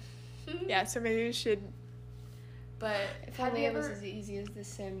upset. yeah. So maybe we should. But If have only you it was ever? as easy as The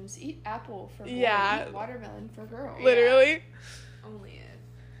Sims. Eat apple for boy, Yeah. eat watermelon for girl. Literally. Only if.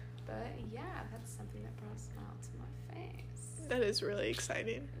 But yeah, that's something that brought a smile to my face. That is really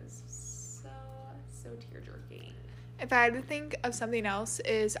exciting. It was so tear jerking. If I had to think of something else,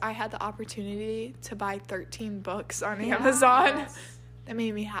 is I had the opportunity to buy 13 books on Yeah. Amazon. That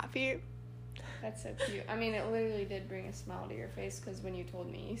made me happy. That's so cute. I mean, it literally did bring a smile to your face because when you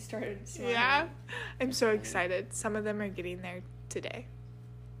told me, you started smiling. Yeah. I'm so excited. Some of them are getting there today.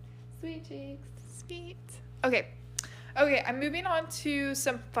 Sweet cheeks. Sweet. Okay, I'm moving on to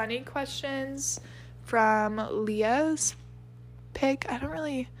some funny questions from Leah's pick.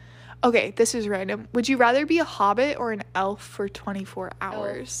 Okay, this is random. Would you rather be a hobbit or an elf for 24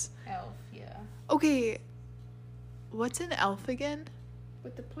 hours? Elf, yeah. Okay, what's an elf again?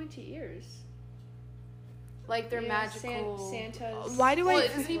 With the pointy ears. Like they're Yeah, magical. Santa's. Why do Well, I... it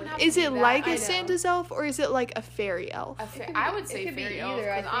doesn't even have Is to be it that. like I a know. Santa's elf or is it like a fairy elf? I would it say could be fairy elf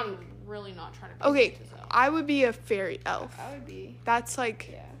either, I because I'm think. really not trying to be Okay, Santa's elf. I would be a fairy elf. I would be. That's like...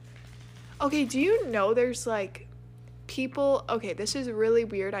 Yeah. Okay, do you know there's like people... Okay, this is really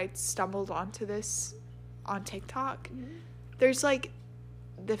weird. I stumbled onto this on TikTok. Mm-hmm. There's like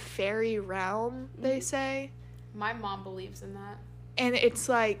the fairy realm, they say. My mom believes in that. And it's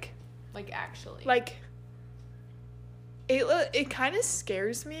like Actually. it kind of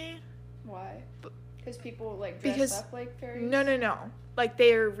scares me. Why? Because people, like, dress up like fairies? No. Like,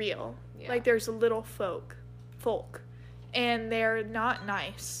 they are real. Yeah. Like, there's little folk. And they're not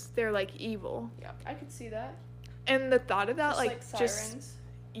nice. They're, like, evil. Yeah, I could see that. And the thought of that, sirens.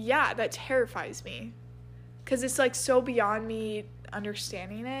 Yeah, that terrifies me. Because it's, like, so beyond me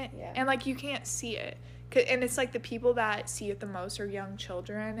understanding it. Yeah. And, like, you can't see it. And it's, like, the people that see it the most are young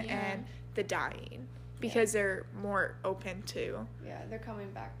children and the dying. Because they're more open to... Yeah, they're coming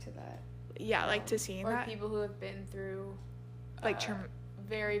back to that. Yeah, like, to seeing or that. Or people who have been through... Like,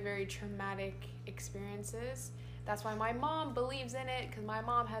 very, very traumatic experiences. That's why my mom believes in it, because my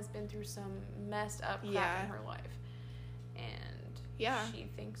mom has been through some messed up crap in her life. And she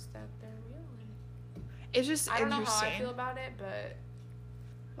thinks that they're real. And it's just I don't interesting. know how I feel about it, but...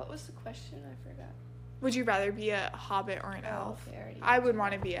 What was the question? I forgot. Would you rather be a hobbit or an elf? Okay, I would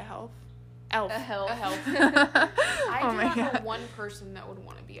want to be a elf. A elf. I do not know one person that would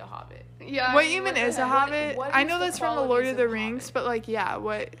want to be a hobbit. Yeah. What even is a hobbit? I know that's from the Lord of the Rings, but like,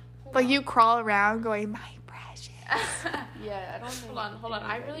 what? Like, you crawl around going, my precious. Yeah, I don't know. Hold on.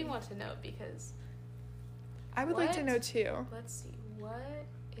 I really want to know because... I would like to know too. Let's see. What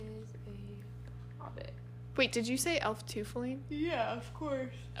is a hobbit? Wait, did you say elf too, Feline? Yeah, of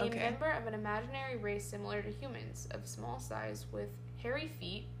course. Okay. A member of an imaginary race similar to humans, of small size, with hairy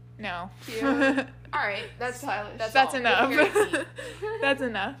feet. No. Cute. Alright, that's stylish. That's enough. That's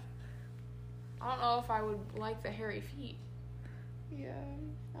enough. I don't know if I would like the hairy feet. Yeah,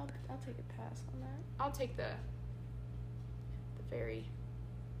 I'll take a pass on that. I'll take the fairy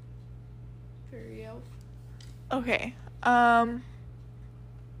elf. Okay.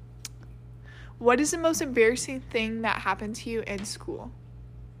 What is the most embarrassing thing that happened to you in school?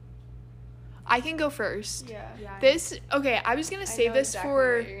 I can go first. Yeah. I was going to save this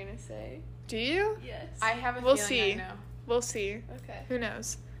for... what you're going to say. Do you? Yes. I have a We'll feeling see. I know. We'll see. Okay. Who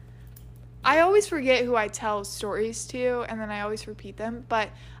knows? I always forget who I tell stories to, and then I always repeat them. But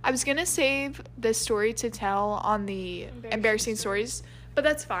I was going to save this story to tell on the embarrassing stories, but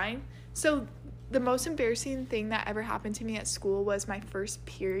that's fine. So the most embarrassing thing that ever happened to me at school was my first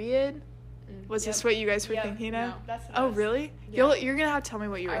period. Was this what you guys were thinking of? No, that's the Oh, best. really? Yeah. You're going to have to tell me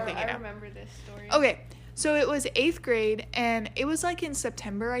what you were thinking of. I remember this story. Okay, so it was 8th grade, and it was, like, in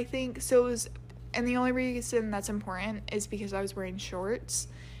September, I think. So it was, and the only reason that's important is because I was wearing shorts.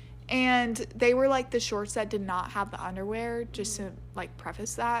 And they were, like, the shorts that did not have the underwear, just to, like,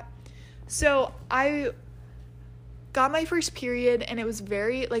 preface that. So I got my first period, and it was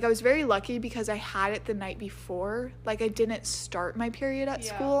I was very lucky because I had it the night before. Like, I didn't start my period at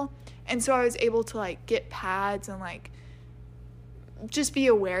school. And so I was able to, like, get pads and, like, just be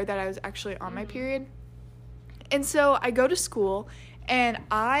aware that I was actually on my period. And so I go to school, and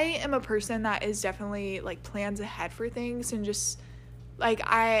I am a person that is definitely, like, plans ahead for things, and just, like,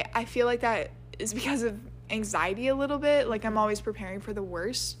 I feel like that is because of anxiety a little bit. Like, I'm always preparing for the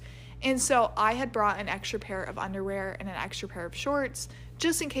worst. And so I had brought an extra pair of underwear and an extra pair of shorts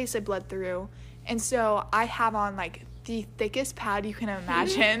just in case I bled through. And so I have on, like, the thickest pad you can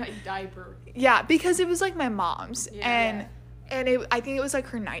imagine. A diaper. Yeah, because it was, like, my mom's. Yeah. And I think it was, like,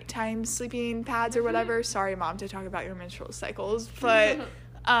 her nighttime sleeping pads or whatever. Sorry, Mom, to talk about your menstrual cycles. But,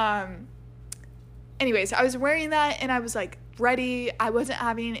 anyways, I was wearing that, and I was, like, ready. I wasn't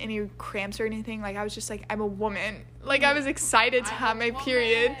having any cramps or anything. Like, I was just, like, I'm a woman. Like, I was excited to have my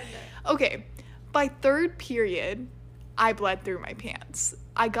period. Okay, by 3rd period, I bled through my pants.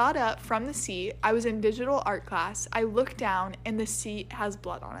 I got up from the seat. I was in digital art class. I looked down, and the seat has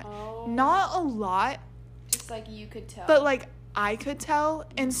blood on it. Oh. Not a lot. Just, like, you could tell. But, like, I could tell.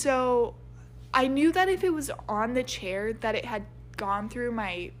 And so I knew that if it was on the chair, that it had gone through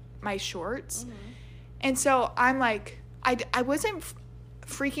my shorts. Mm-hmm. And so I'm, like, I wasn't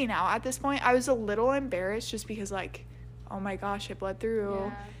freaking out at this point. I was a little embarrassed just because, like, oh, my gosh, it bled through.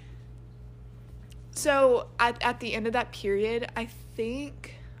 Yeah. So at the end of that period, I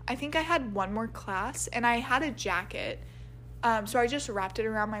think I had one more class, and I had a jacket. So I just wrapped it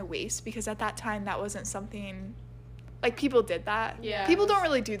around my waist because at that time that wasn't something, like, people did that. Yeah. People don't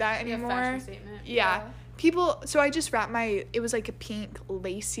really do that anymore. Like a fashion statement. Yeah. So I just wrapped it was like a pink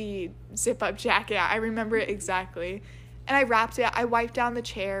lacy zip-up jacket. I remember it exactly. And I wrapped it. I wiped down the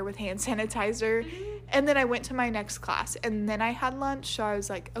chair with hand sanitizer. And then I went to my next class. And then I had lunch. So I was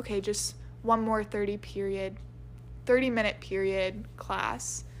like, okay, just one more 30-minute period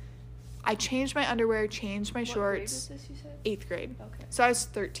class. I changed my underwear, changed my shorts. What grade was this, you said? 8th grade. Okay. So I was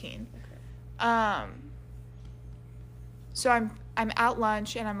 13. Okay. So I'm at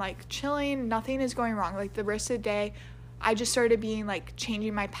lunch, and I'm, like, chilling. Nothing is going wrong. Like, the rest of the day, I just started being, like,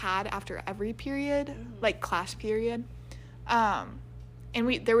 changing my pad after every period, like, class period.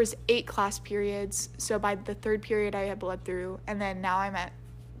 and there was 8 class periods. So by the 3rd period, I had bled through, and then now I'm at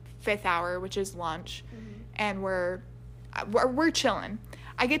 5th hour, which is lunch, and we're chilling.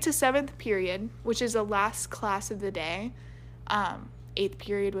 I get to 7th period, which is the last class of the day. 8th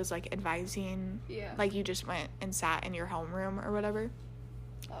period was like advising, like you just went and sat in your homeroom or whatever,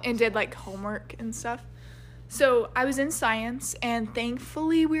 and did like homework and stuff. So I was in science, and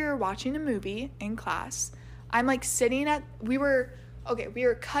thankfully we were watching a movie in class. I'm like sitting we were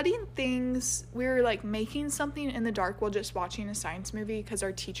cutting things. We were like making something in the dark while just watching a science movie because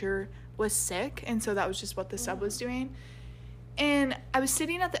our teacher was sick, and so that was just what the sub was doing. And I was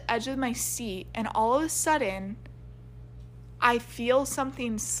sitting at the edge of my seat, and all of a sudden I feel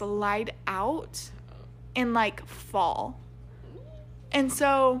something slide out and like fall. And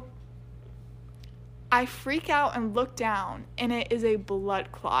so I freak out and look down, and it is a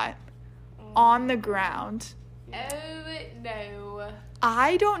blood clot on the ground. Oh, no.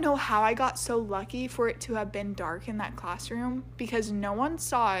 I don't know how I got so lucky for it to have been dark in that classroom because no one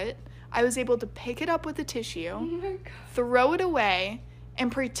saw it. I was able to pick it up with a tissue, throw it away,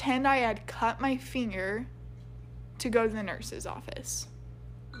 and pretend I had cut my finger to go to the nurse's office.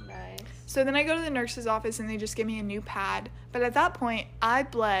 Nice. So then I go to the nurse's office, and they just give me a new pad. But at that point, I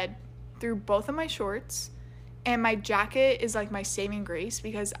bled through both of my shorts, and my jacket is like my saving grace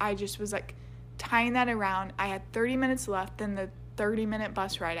because I just was like tying that around. I had 30 minutes left in the 30-minute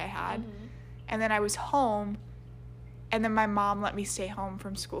bus ride I had, and then I was home, and then my mom let me stay home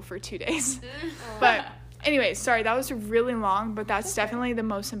from school for 2 days. But anyway, sorry, that was really long, but that's definitely the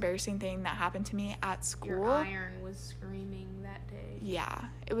most embarrassing thing that happened to me at school. Your iron was screaming that day. Yeah,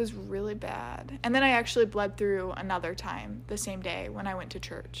 it was really bad. And then I actually bled through another time the same day when I went to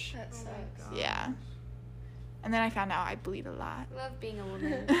church. That sucks. Yeah. And then I found out I bleed a lot. Love being a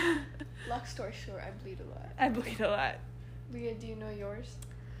woman. Long story short, I bleed a lot. I bleed a lot. Leah, do you know yours?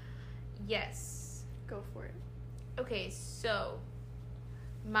 Yes. Go for it. Okay, so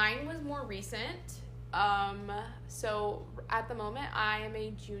mine was more recent. So at the moment, I am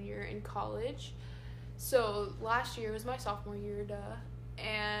a junior in college. So last year was my sophomore year,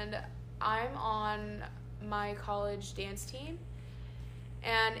 and I'm on my college dance team,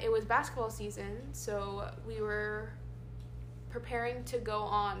 and it was basketball season, so we were preparing to go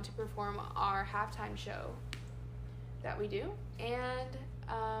on to perform our halftime show that we do, and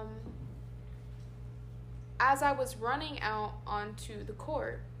as I was running out onto the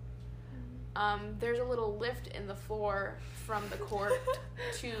court, there's a little lift in the floor from the court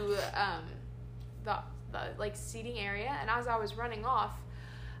to the like seating area, and as I was running off,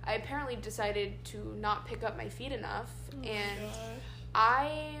 I apparently decided to not pick up my feet enough, and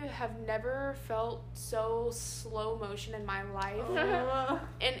I have never felt so slow motion in my life.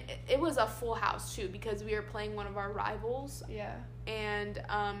 And it was a full house too because we were playing one of our rivals. Yeah. And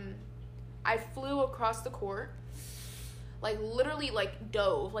I flew across the court. Like literally like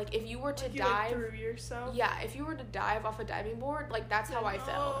dove. Like if you were to dive, threw yourself. Yeah, if you were to dive off a diving board, like that's how I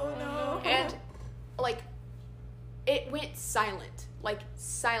felt. Oh no. And like it went silent. Like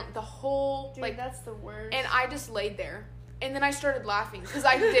silent the whole Dude, like that's the worst. and I just laid there. And then I started laughing because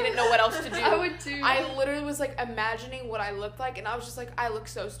I didn't know what else to do. I would too. I literally was like imagining what I looked like, and I was just like, I look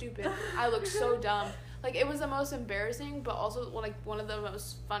so stupid. I look so dumb. Like it was the most embarrassing, but also like one of the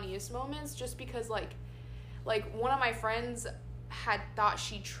most funniest moments, just because like one of my friends had thought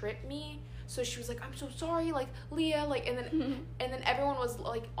she tripped me, so she was like, I'm so sorry, like Leah, like, and then everyone was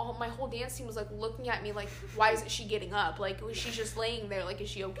like, my whole dance team was like looking at me like, why isn't she getting up? Like, was she just laying there? Like, is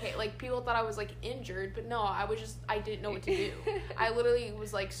she okay? Like, people thought I was like injured, but no, I didn't know what to do. I literally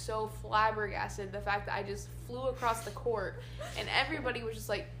was like so flabbergasted the fact that I just flew across the court, and everybody was just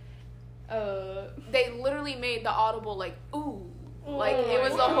like, they literally made the audible like, ooh, like it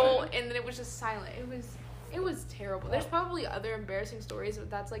was the whole, and then it was just silent. It was terrible. There's probably other embarrassing stories, but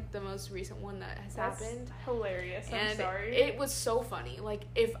that's like the most recent one that has happened. Hilarious. I'm sorry. It was so funny. Like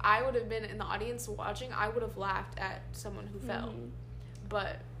if I would have been in the audience watching, I would have laughed at someone who fell.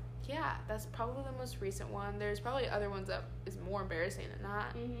 But yeah, that's probably the most recent one. There's probably other ones that is more embarrassing than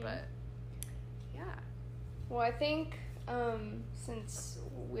that. But yeah. Well, I think since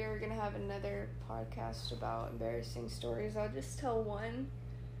we're gonna have another podcast about embarrassing stories, I'll just tell one.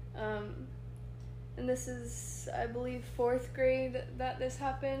 And this is, I believe, 4th grade that this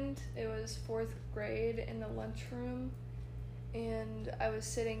happened. It was 4th grade in the lunchroom, and I was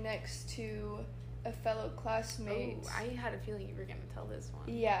sitting next to a fellow classmate. Oh, I had a feeling you were going to tell this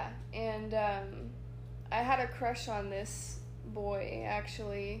one. Yeah, and I had a crush on this boy,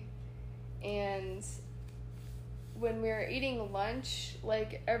 actually, and when we were eating lunch,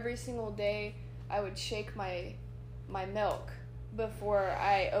 like, every single day, I would shake my milk before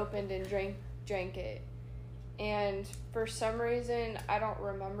I opened and drank it. And for some reason, I don't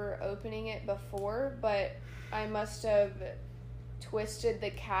remember opening it before, but I must have twisted the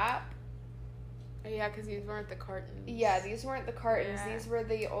cap. Yeah, because these weren't the cartons. Yeah, these weren't the cartons. Yeah. These were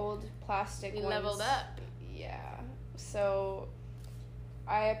the old plastic ones. Leveled up. Yeah. So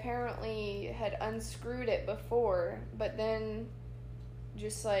I apparently had unscrewed it before, but then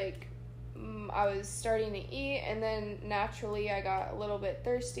just like I was starting to eat, and then naturally I got a little bit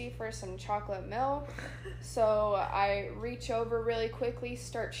thirsty for some chocolate milk. So I reach over really quickly,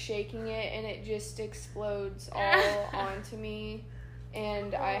 start shaking it, and it just explodes all onto me.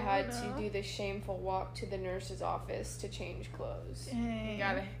 And I had to do the shameful walk to the nurse's office to change clothes. You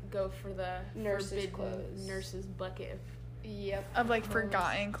gotta go for the Nurse's clothes. Nurse's bucket. Yep. Of like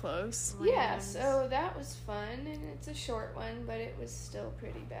forgotten clothes. Yeah, so that was fun, and it's a short one, but it was still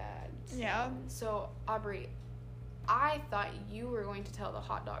pretty bad. So. Yeah. So, Aubrey, I thought you were going to tell the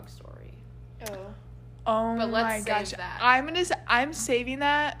hot dog story. Oh But let's my save gosh. that. I'm saving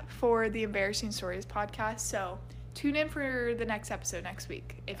that for the Embarrassing Stories podcast. So tune in for the next episode next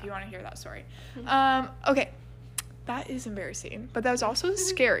week if you want to hear that story. Okay. That is embarrassing, but that was also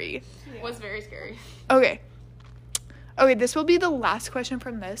scary. It was very scary. Okay, this will be the last question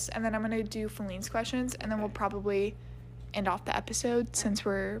from this, and then I'm going to do Feline's questions, and then we'll probably end off the episode since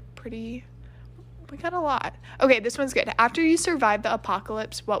we got a lot. Okay, this one's good. After you survive the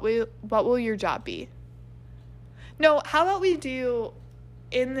apocalypse, what will your job be? No, how about we do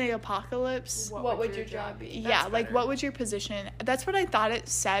in the apocalypse? What would your job be? Yeah, like what would your position? That's what I thought it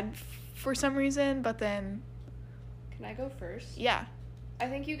said for some reason, but then Can I go first? yeah. I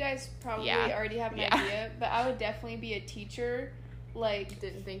think you guys probably already have an idea, but I would definitely be a teacher. Like,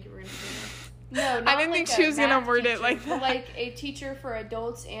 Didn't think you were going to say no, not I didn't like think she was gonna math word it teacher, like but that. like a teacher for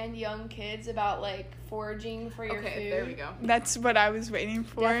adults and young kids about like foraging for that. your Okay, food. there we go. That's what I was waiting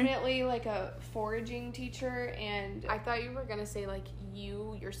for. Definitely like a foraging teacher, and I thought you were going to say, like,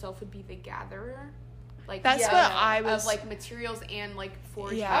 you yourself would be the gatherer. Like, That's Yeah. what I was of, like, materials and, like,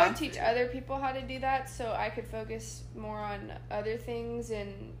 foraging. Yeah. I would teach other people how to do that so I could focus more on other things,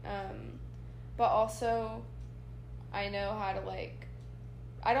 and but also I know how to like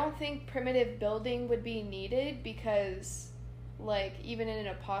I don't think primitive building would be needed because like even in an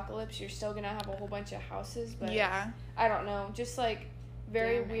apocalypse you're still gonna have a whole bunch of houses, but Yeah. I don't know, just like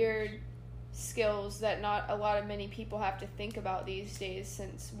very Damage. weird skills that not a lot of many people have to think about these days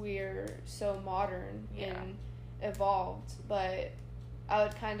since we're so modern and evolved. But I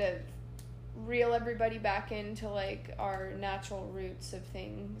would kind of reel everybody back into like our natural roots of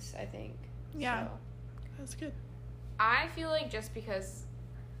things, I think. Yeah. So. That's good. I feel like just because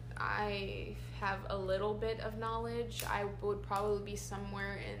I have a little bit of knowledge, I would probably be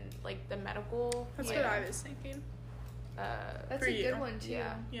somewhere in, like, the medical. That's Yeah. what I was thinking. That's For a you. good one too.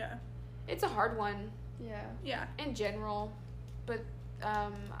 Yeah. Yeah. It's a hard one Yeah. Yeah. in general, but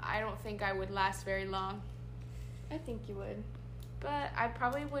I don't think I would last very long. I think you would. But I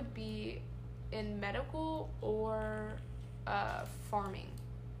probably would be in medical or farming.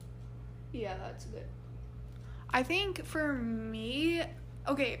 Yeah, that's good. I think for me,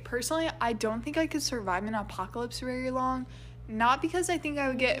 okay, personally, I don't think I could survive an apocalypse very long. Not because I think I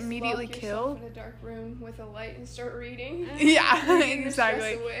would get Just immediately lock yourself killed. in a dark room with a light and start reading. Yeah, Get your stress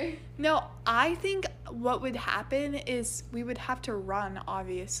exactly. away. No, I think what would happen is we would have to run,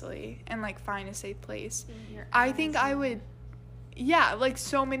 obviously, and like find a safe place. I think I would, yeah, like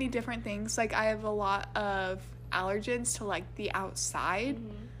so many different things. Like I have a lot of allergens to like the outside.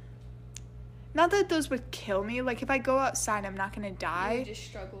 Mm-hmm. Not that those would kill me. Like if I go outside, I'm not gonna You die. would just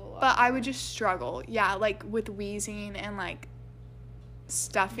struggle a lot. But I more. would just struggle. Yeah, like with wheezing and like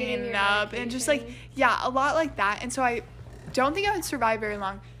stuffing Getting it your up and just like, medication. yeah, a lot like that. And so I don't think I would survive very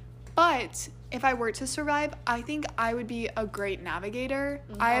long. But if I were to survive, I think I would be a great navigator.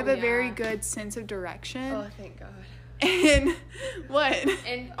 I have a very yeah. good sense of direction. Oh, thank God. And what?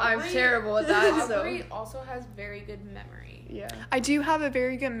 And I'm Aubrey- terrible at that, so. Aubrey also has very good memory. Yeah. I do have a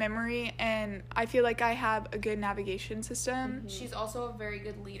very good memory, and I feel like I have a good navigation system. She's also a very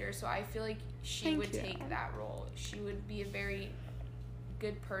good leader, so I feel like she Thank would you. take that role. She would be a very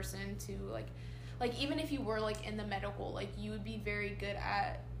good person to like even if you were like in the medical, like you would be very good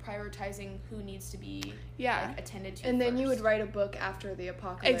at prioritizing who needs to be Yeah. like, attended to. And then you first. would write a book after the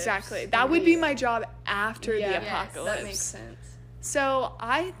apocalypse. Exactly. That would be my job after Yeah, the yes, apocalypse. That makes sense. So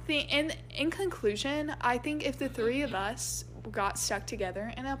I think, in conclusion, I think if the three of us got stuck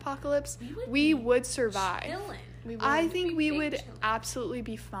together in an apocalypse, we would survive. Chillin'. We would. I think we big would chillin'. absolutely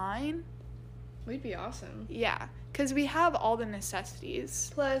be fine. We'd be awesome. Yeah, because we have all the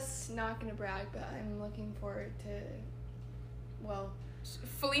necessities. Plus, not gonna brag, but I'm looking forward to well,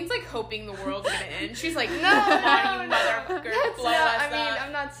 Feline's like hoping the world's gonna end. She's like, no, come on, you motherfucker, blow us up.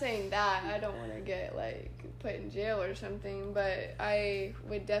 I'm not saying that. I don't want to get like put in jail or something, but I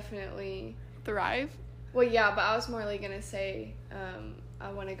would definitely thrive. Well, yeah, but I was more like gonna say,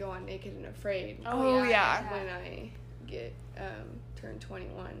 I want to go on Naked and Afraid. Oh yeah. When I get turn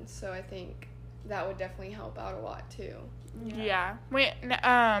 21, so I think that would definitely help out a lot too. Yeah. Wait.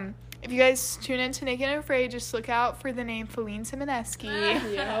 If you guys tune into Naked and Afraid, just look out for the name Feline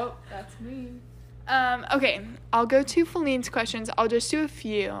Simoneski. Yep, that's me. Okay, I'll go to Feline's questions. I'll just do a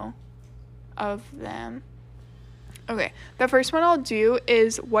few of them. Okay, the first one I'll do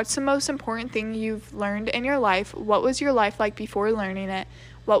is, what's the most important thing you've learned in your life? What was your life like before learning it?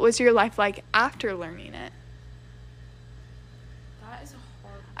 What was your life like after learning it? That is a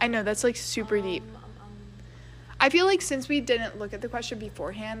hard. I know, that's like super deep. I feel like since we didn't look at the question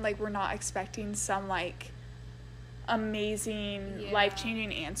beforehand, like we're not expecting some like amazing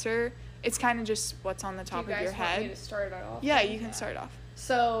life-changing answer. It's kind of just what's on the top of your head. Do you guys want me to start it off? Yeah, you can start off.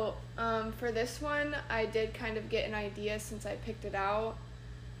 So, for this one, I did kind of get an idea since I picked it out.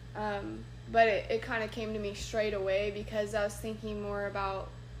 But it kind of came to me straight away because I was thinking more about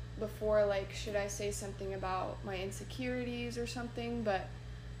before, like, should I say something about my insecurities or something? But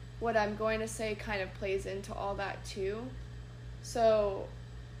what I'm going to say kind of plays into all that too. So,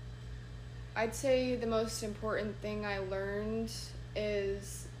 I'd say the most important thing I learned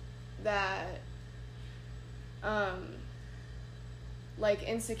is that, like,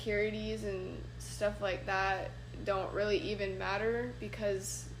 insecurities and stuff like that don't really even matter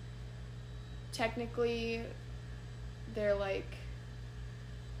because technically they're like,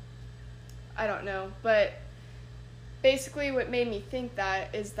 I don't know, but basically what made me think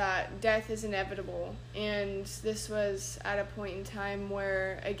that is that death is inevitable, and this was at a point in time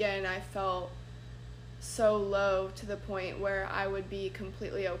where, again, I felt so low to the point where I would be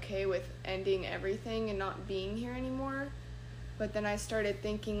completely okay with ending everything and not being here anymore. But then I started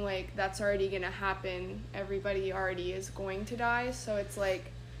thinking, like, that's already going to happen. Everybody already is going to die. So it's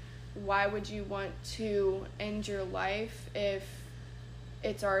like, why would you want to end your life if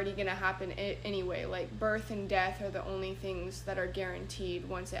it's already going to happen anyway? Like, birth and death are the only things that are guaranteed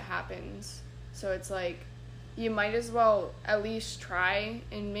once it happens. So it's like, you might as well at least try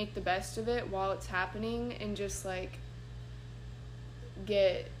and make the best of it while it's happening and just, like,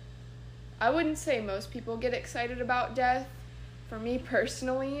 I wouldn't say most people get excited about death. For me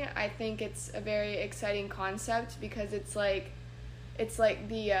personally, I think it's a very exciting concept because it's like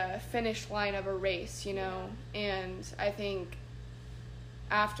the finish line of a race, you know? And I think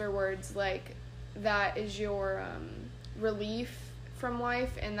afterwards, like, that is your relief from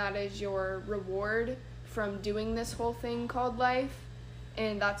life, and that is your reward from doing this whole thing called life.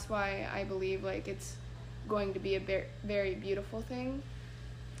 And that's why I believe, like, it's going to be a very beautiful thing.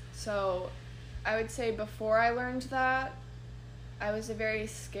 So I would say before I learned that, I was a very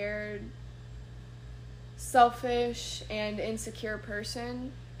scared, selfish, and insecure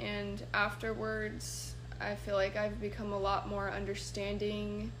person, and afterwards, I feel like I've become a lot more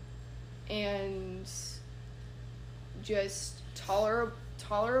understanding and just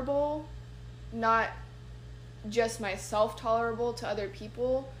tolerable, not just myself tolerable to other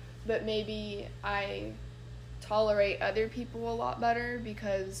people, but maybe I tolerate other people a lot better,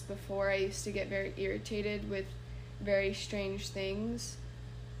 because before I used to get very irritated with very strange things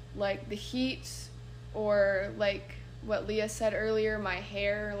like the heat, or like what Leah said earlier, my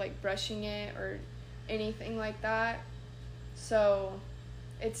hair, like brushing it or anything like that. So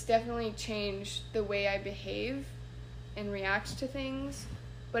it's definitely changed the way I behave and react to things,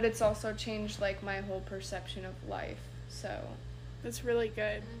 but it's also changed like my whole perception of life. So that's really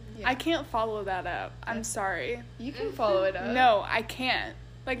good. Yeah. I can't follow that up. I'm sorry. You can follow it up. No, I can't.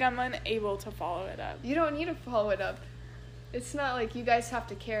 Like, I'm unable to follow it up. You don't need to follow it up. It's not like you guys have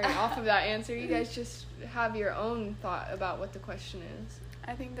to carry off of that answer. You guys just have your own thought about what the question is.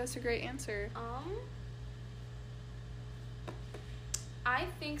 I think that's a great answer. I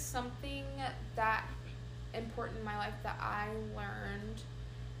think something that important in my life that I learned,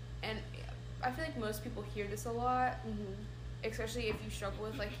 and I feel like most people hear this a lot, especially if you struggle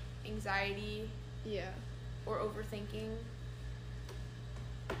with, like, anxiety or overthinking.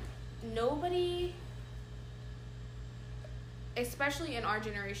 Nobody, especially in our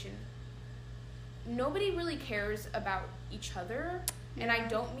generation, nobody really cares about each other. Yeah. And I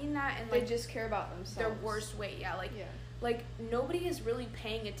don't mean that in, like, they just care about themselves. Their worst way, like, nobody is really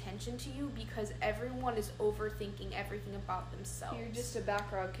paying attention to you because everyone is overthinking everything about themselves. You're just a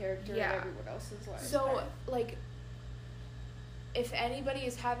background character in everyone else's life. So, like, if anybody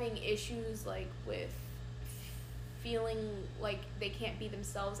is having issues, like, with feeling like they can't be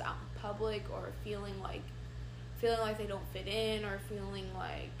themselves out in public, or feeling like they don't fit in, or feeling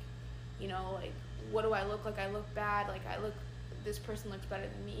like, you know, like, what do I look like? I look bad. Like, this person looks better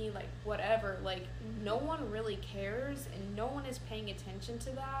than me. Like, whatever. Like, no one really cares, and no one is paying attention to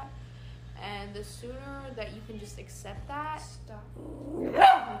that. And the sooner that you can just accept that. Stop.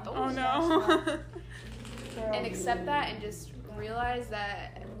 Oh no. And accept that, and just realize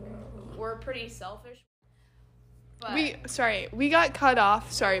that we're pretty selfish. But we got cut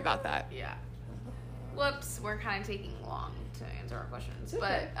off. Sorry about that. yeah. Whoops, we're kind of taking long to answer our questions.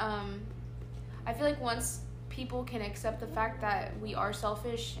 Okay. But I feel like once people can accept the fact that we are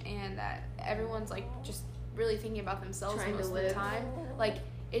selfish, and that everyone's like just really thinking about themselves Trying most to of the live. time, like,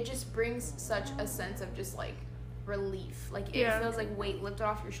 it just brings such a sense of just like relief. Like, it Yeah. feels like weight lifted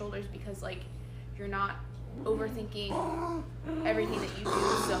off your shoulders, because like you're not overthinking everything that you do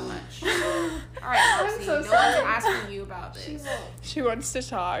so much. All right, Moxie, so no sorry. one's asking you about this. She wants to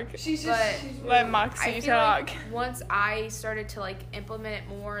talk. She's But- just. She's Let really- Moxie I feel talk. like once I started to like implement it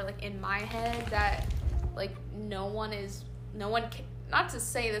more like in my head, that like not to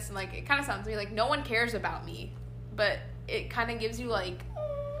say this, and like it kind of sounds weird, like no one cares about me, but it kind of gives you like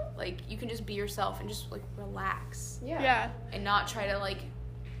you can just be yourself and just like relax Yeah. and not try to like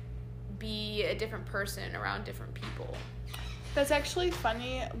be a different person around different people. That's actually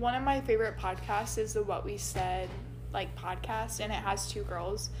funny. One of my favorite podcasts is the What We Said podcast, and it has two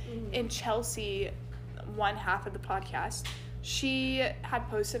girls. And Chelsea, one half of the podcast, she had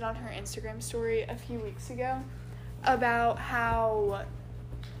posted on her Instagram story a few weeks ago about how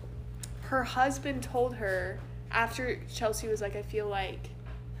her husband told her, after Chelsea was like, I feel like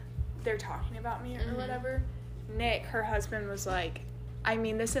they're talking about me or whatever, Nick, her husband, was like, I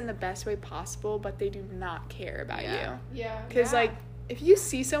mean this in the best way possible, but they do not care about you. Yeah. Because, like, if you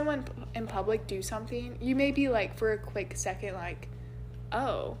see someone in public do something, you may be, like, for a quick second, like,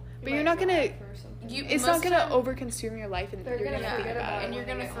 oh. But you're not going to, it's not going to overconsume your life, and They're you're gonna going to think forget about about it. And you're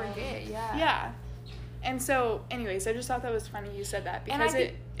gonna forget, yeah. Yeah. And so, anyways, I just thought that was funny you said that, And I because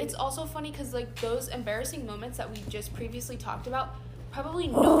think it's also funny because, like, those embarrassing moments that we just previously talked about, probably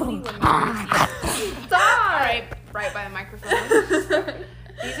nobody remembers yet. Stop! Right by the microphone.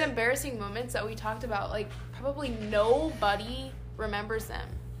 These embarrassing moments that we talked about, like, probably nobody remembers them.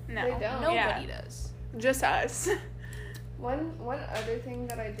 no. They don't. Nobody does. Just us. One other thing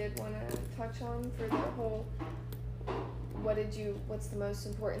that I did want to touch on for the whole, what's the most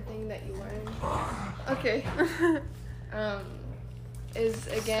important thing that you learned? Okay. Is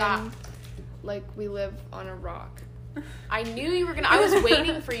again, Stop. like, we live on a rock. I knew you were gonna. I was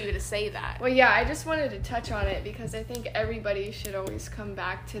waiting for you to say that. Well, yeah, I just wanted to touch on it because I think everybody should always come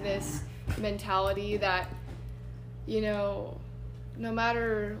back to this mentality that, you know, no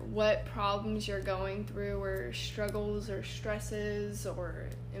matter what problems you're going through, or struggles or stresses or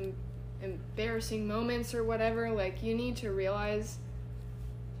embarrassing moments or whatever, like, you need to realize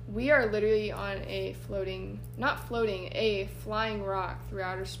we are literally on a flying rock through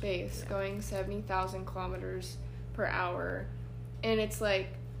outer space, going 70,000 kilometers per hour. And it's like,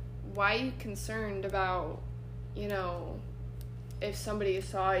 why are you concerned about, you know, if somebody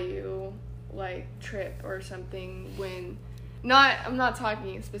saw you like trip or something, when I'm not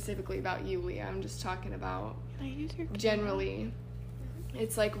talking specifically about you, Leah, I'm just talking about generally.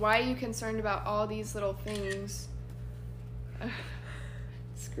 It's like, why are you concerned about all these little things?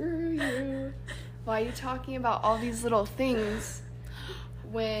 Screw you. Why are you talking about all these little things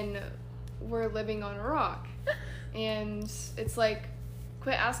when we're living on a rock? And it's like,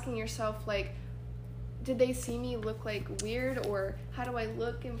 quit asking yourself, like, did they see me look like weird, or how do I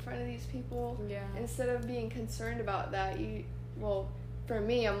look in front of these people? Yeah. Instead of being concerned about that, for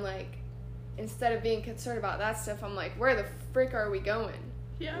me, I'm like, instead of being concerned about that stuff, I'm like, where the frick are we going?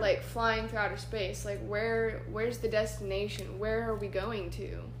 Yeah. Like, flying through outer space. Like, where's the destination? Where are we going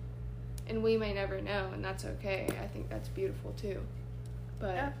to? And we may never know, and that's okay. I think that's beautiful too.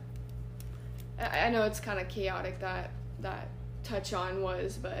 But Yeah. I know it's kind of chaotic that touch on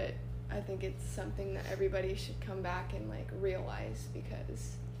was, but I think it's something that everybody should come back and like realize,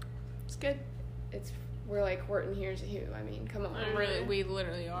 because It's good. we're like Horton Hears a Who. I mean, come on. Really, we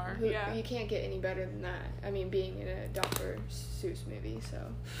literally are. Yeah. You can't get any better than that. I mean, being in a Dr. Seuss movie, so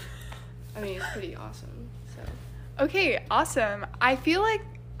I mean, it's pretty awesome. So Okay, awesome. I feel like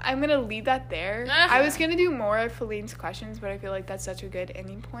I'm going to leave that there. I was going to do more of Feline's questions, but I feel like that's such a good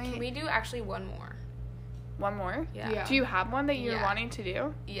ending point. Can we do actually one more? One more? Yeah. Do you have one that you're Yeah. wanting to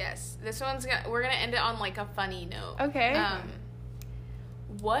do? Yes. This one's we're gonna end it on like a funny note. Okay.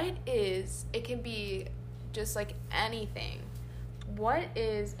 It can be just like anything. What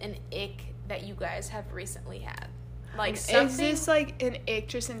is an ick that you guys have recently had? Like, Is something... this, like, an ick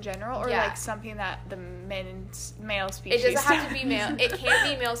just in general, or, Yeah. like, something that the male species It doesn't have to be male. It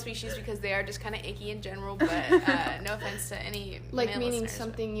can be male species because they are just kind of icky in general, but no offense to any Like, male meaning listeners,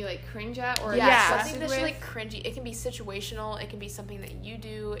 something you, like, cringe at or Yeah. something disgusted that's with? like cringy. It can be situational. It can be something that you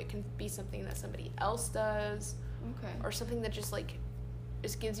do. It can be something that somebody else does, Okay. or something that just like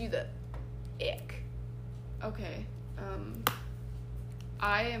just gives you the ick. Okay.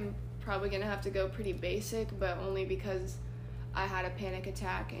 I am probably going to have to go pretty basic, but only because I had a panic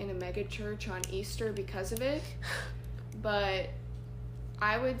attack in a mega church on Easter because of it. But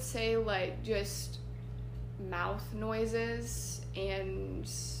I would say, like, just mouth noises and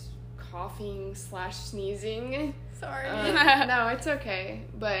coughing / sneezing. Sorry. No, it's okay.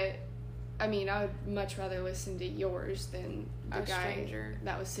 But, I mean, I would much rather listen to yours than the A guy stranger.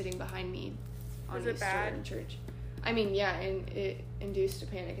 that was sitting behind me on Was it Easter bad? in church. I mean, yeah, and it induced a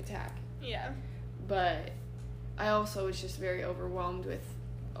panic attack. Yeah. But I also was just very overwhelmed with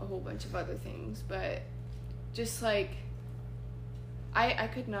a whole bunch of other things. But just, like, I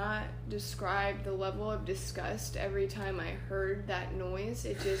could not describe the level of disgust every time I heard that noise.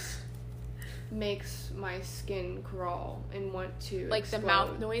 It just makes my skin crawl and want to Like explode. the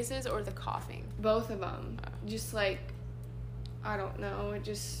mouth noises or the coughing. Both of them. Just, like, I don't know.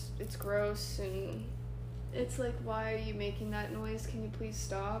 It's gross, and it's like, why are you making that noise? Can you please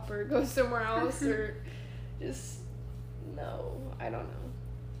stop or go somewhere else? Or just, no, I don't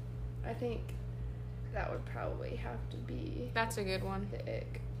know. I think that would probably have to be That's a good one. the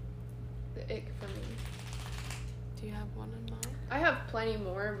ick. The ick for me. Do you have one in mind? I have plenty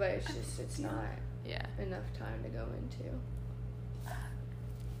more, but it's not Yeah. enough time to go into.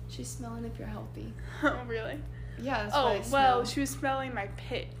 She's smelling if you're healthy. Oh, really? Yeah, that's what I Oh, smell. well, she was smelling my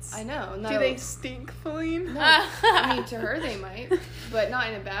pits. I know. No. Do they stink, Feline? No, I mean, to her they might, but not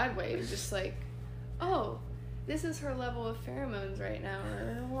in a bad way. Just like, oh, this is her level of pheromones right now,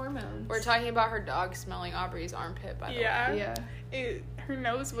 or hormones. We're talking about her dog smelling Aubrey's armpit, by the way. Yeah. Yeah, Her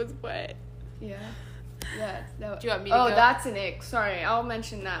nose was wet. yeah, yeah. No. Do you want me to go? That's an ick. Sorry, I'll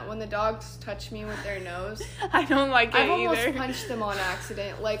mention that. When the dogs touch me with their nose, I don't like it I've either. almost punched them on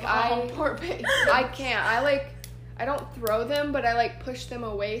accident. Like, Poor baby. I can't. I don't throw them, but I, like, push them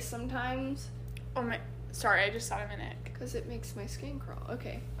away sometimes. Oh my, sorry, I just thought of an ick. Because it makes my skin crawl.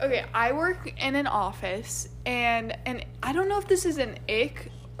 Okay. Okay, I work in an office, and I don't know if this is an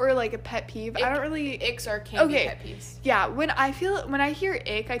ick or, like, a pet peeve. I don't really... Icks are can be Okay. pet peeves. Yeah, when I hear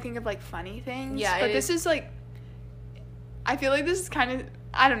ick, I think of, like, funny things. Yeah, but it this is, like... I feel like this is kind of...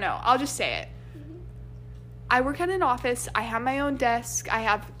 I don't know. I'll just say it. I work at an office. I have my own desk. I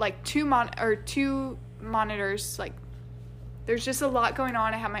have, like, two monitors. Like, there's just a lot going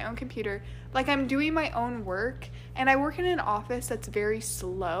on. I have my own computer. Like, I'm doing my own work. And I work in an office that's very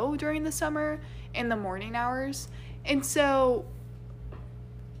slow during the summer in the morning hours. And so...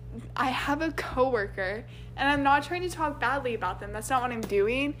 I have a coworker, and I'm not trying to talk badly about them. That's not what I'm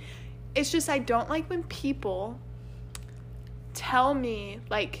doing. It's just I don't like when people tell me,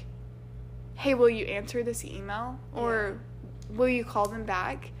 like, hey, will you answer this email? Or will you call them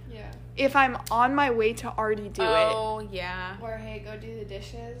back? Yeah. If I'm on my way to already do it. Oh, yeah. Or, hey, go do the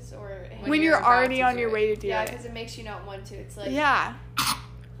dishes, or... Hey, When you're you're about already to on do your it. way to do yeah, it. because it makes you not want to. It's like... Yeah.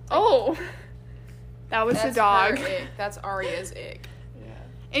 Oh. That was That's the dog. her ick. That's Arya's ick. Yeah.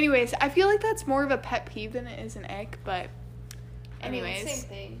 Anyways, I feel like that's more of a pet peeve than it is an ick, but... I mean, Anyways. same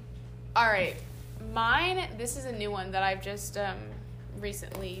thing. All right. Mine, this is a new one that I've just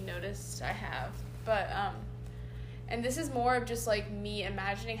recently noticed I have. But, and this is more of just, like, me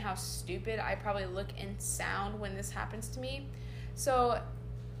imagining how stupid I probably look and sound when this happens to me. So,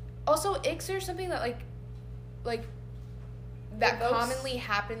 also, icks are something that, like that They're both- commonly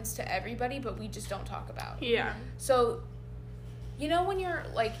happens to everybody, but we just don't talk about. Yeah. So, you know when you're,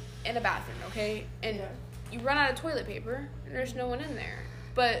 like, in a bathroom, okay? And Yeah. you run out of toilet paper, and there's no one in there.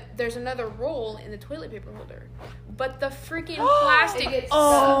 But there's another roll in the toilet paper holder. But the freaking plastic It gets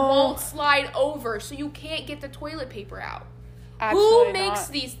won't slide over, so you can't get the toilet paper out. Absolutely Who makes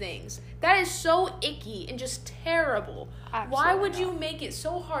not. these things? That is so icky and just terrible. Why Absolutely would you not. make it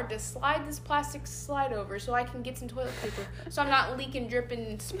so hard to slide this plastic slide over so I can get some toilet paper so I'm not leaking, dripping,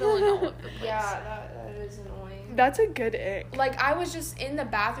 and spilling all over the place? Yeah, that is annoying. That's a good ick. Like, I was just in the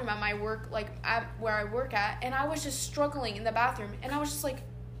bathroom at my work, like, at where I work at, and I was just struggling in the bathroom, and I was just like,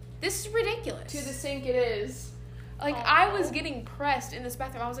 this is ridiculous. To the sink it is. Like, Aw. I was getting pressed in this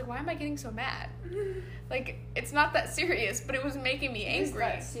bathroom. I was like, why am I getting so mad? Like, it's not that serious, but it was making me It's angry.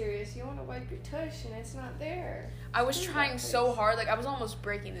 that serious. You want to wipe your tush and it's not there. I was Clean trying that so place. hard. Like, I was almost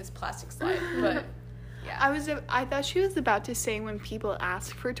breaking this plastic slide, but Yeah. I thought she was about to say when people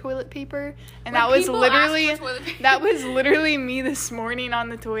ask for toilet paper, and When that was people literally ask for toilet paper. that was literally me this morning on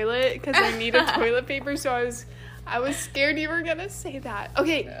the toilet because I needed toilet paper. So I was scared you were gonna say that.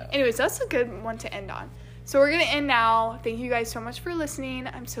 Okay. No. Anyways, that's a good one to end on. So we're gonna end now. Thank you guys so much for listening.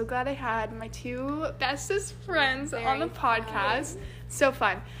 I'm so glad I had my two bestest friends on the podcast. So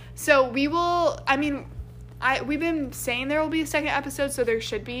fun. So we will. I mean, we've been saying there will be a second episode, so there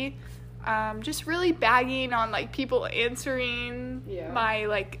should be. Just really bagging on like people answering my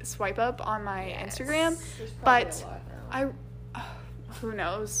like swipe up on my Instagram, but who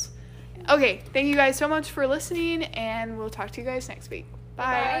knows. Okay, thank you guys so much for listening, and we'll talk to you guys next week.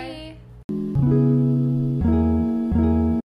 Bye. Bye.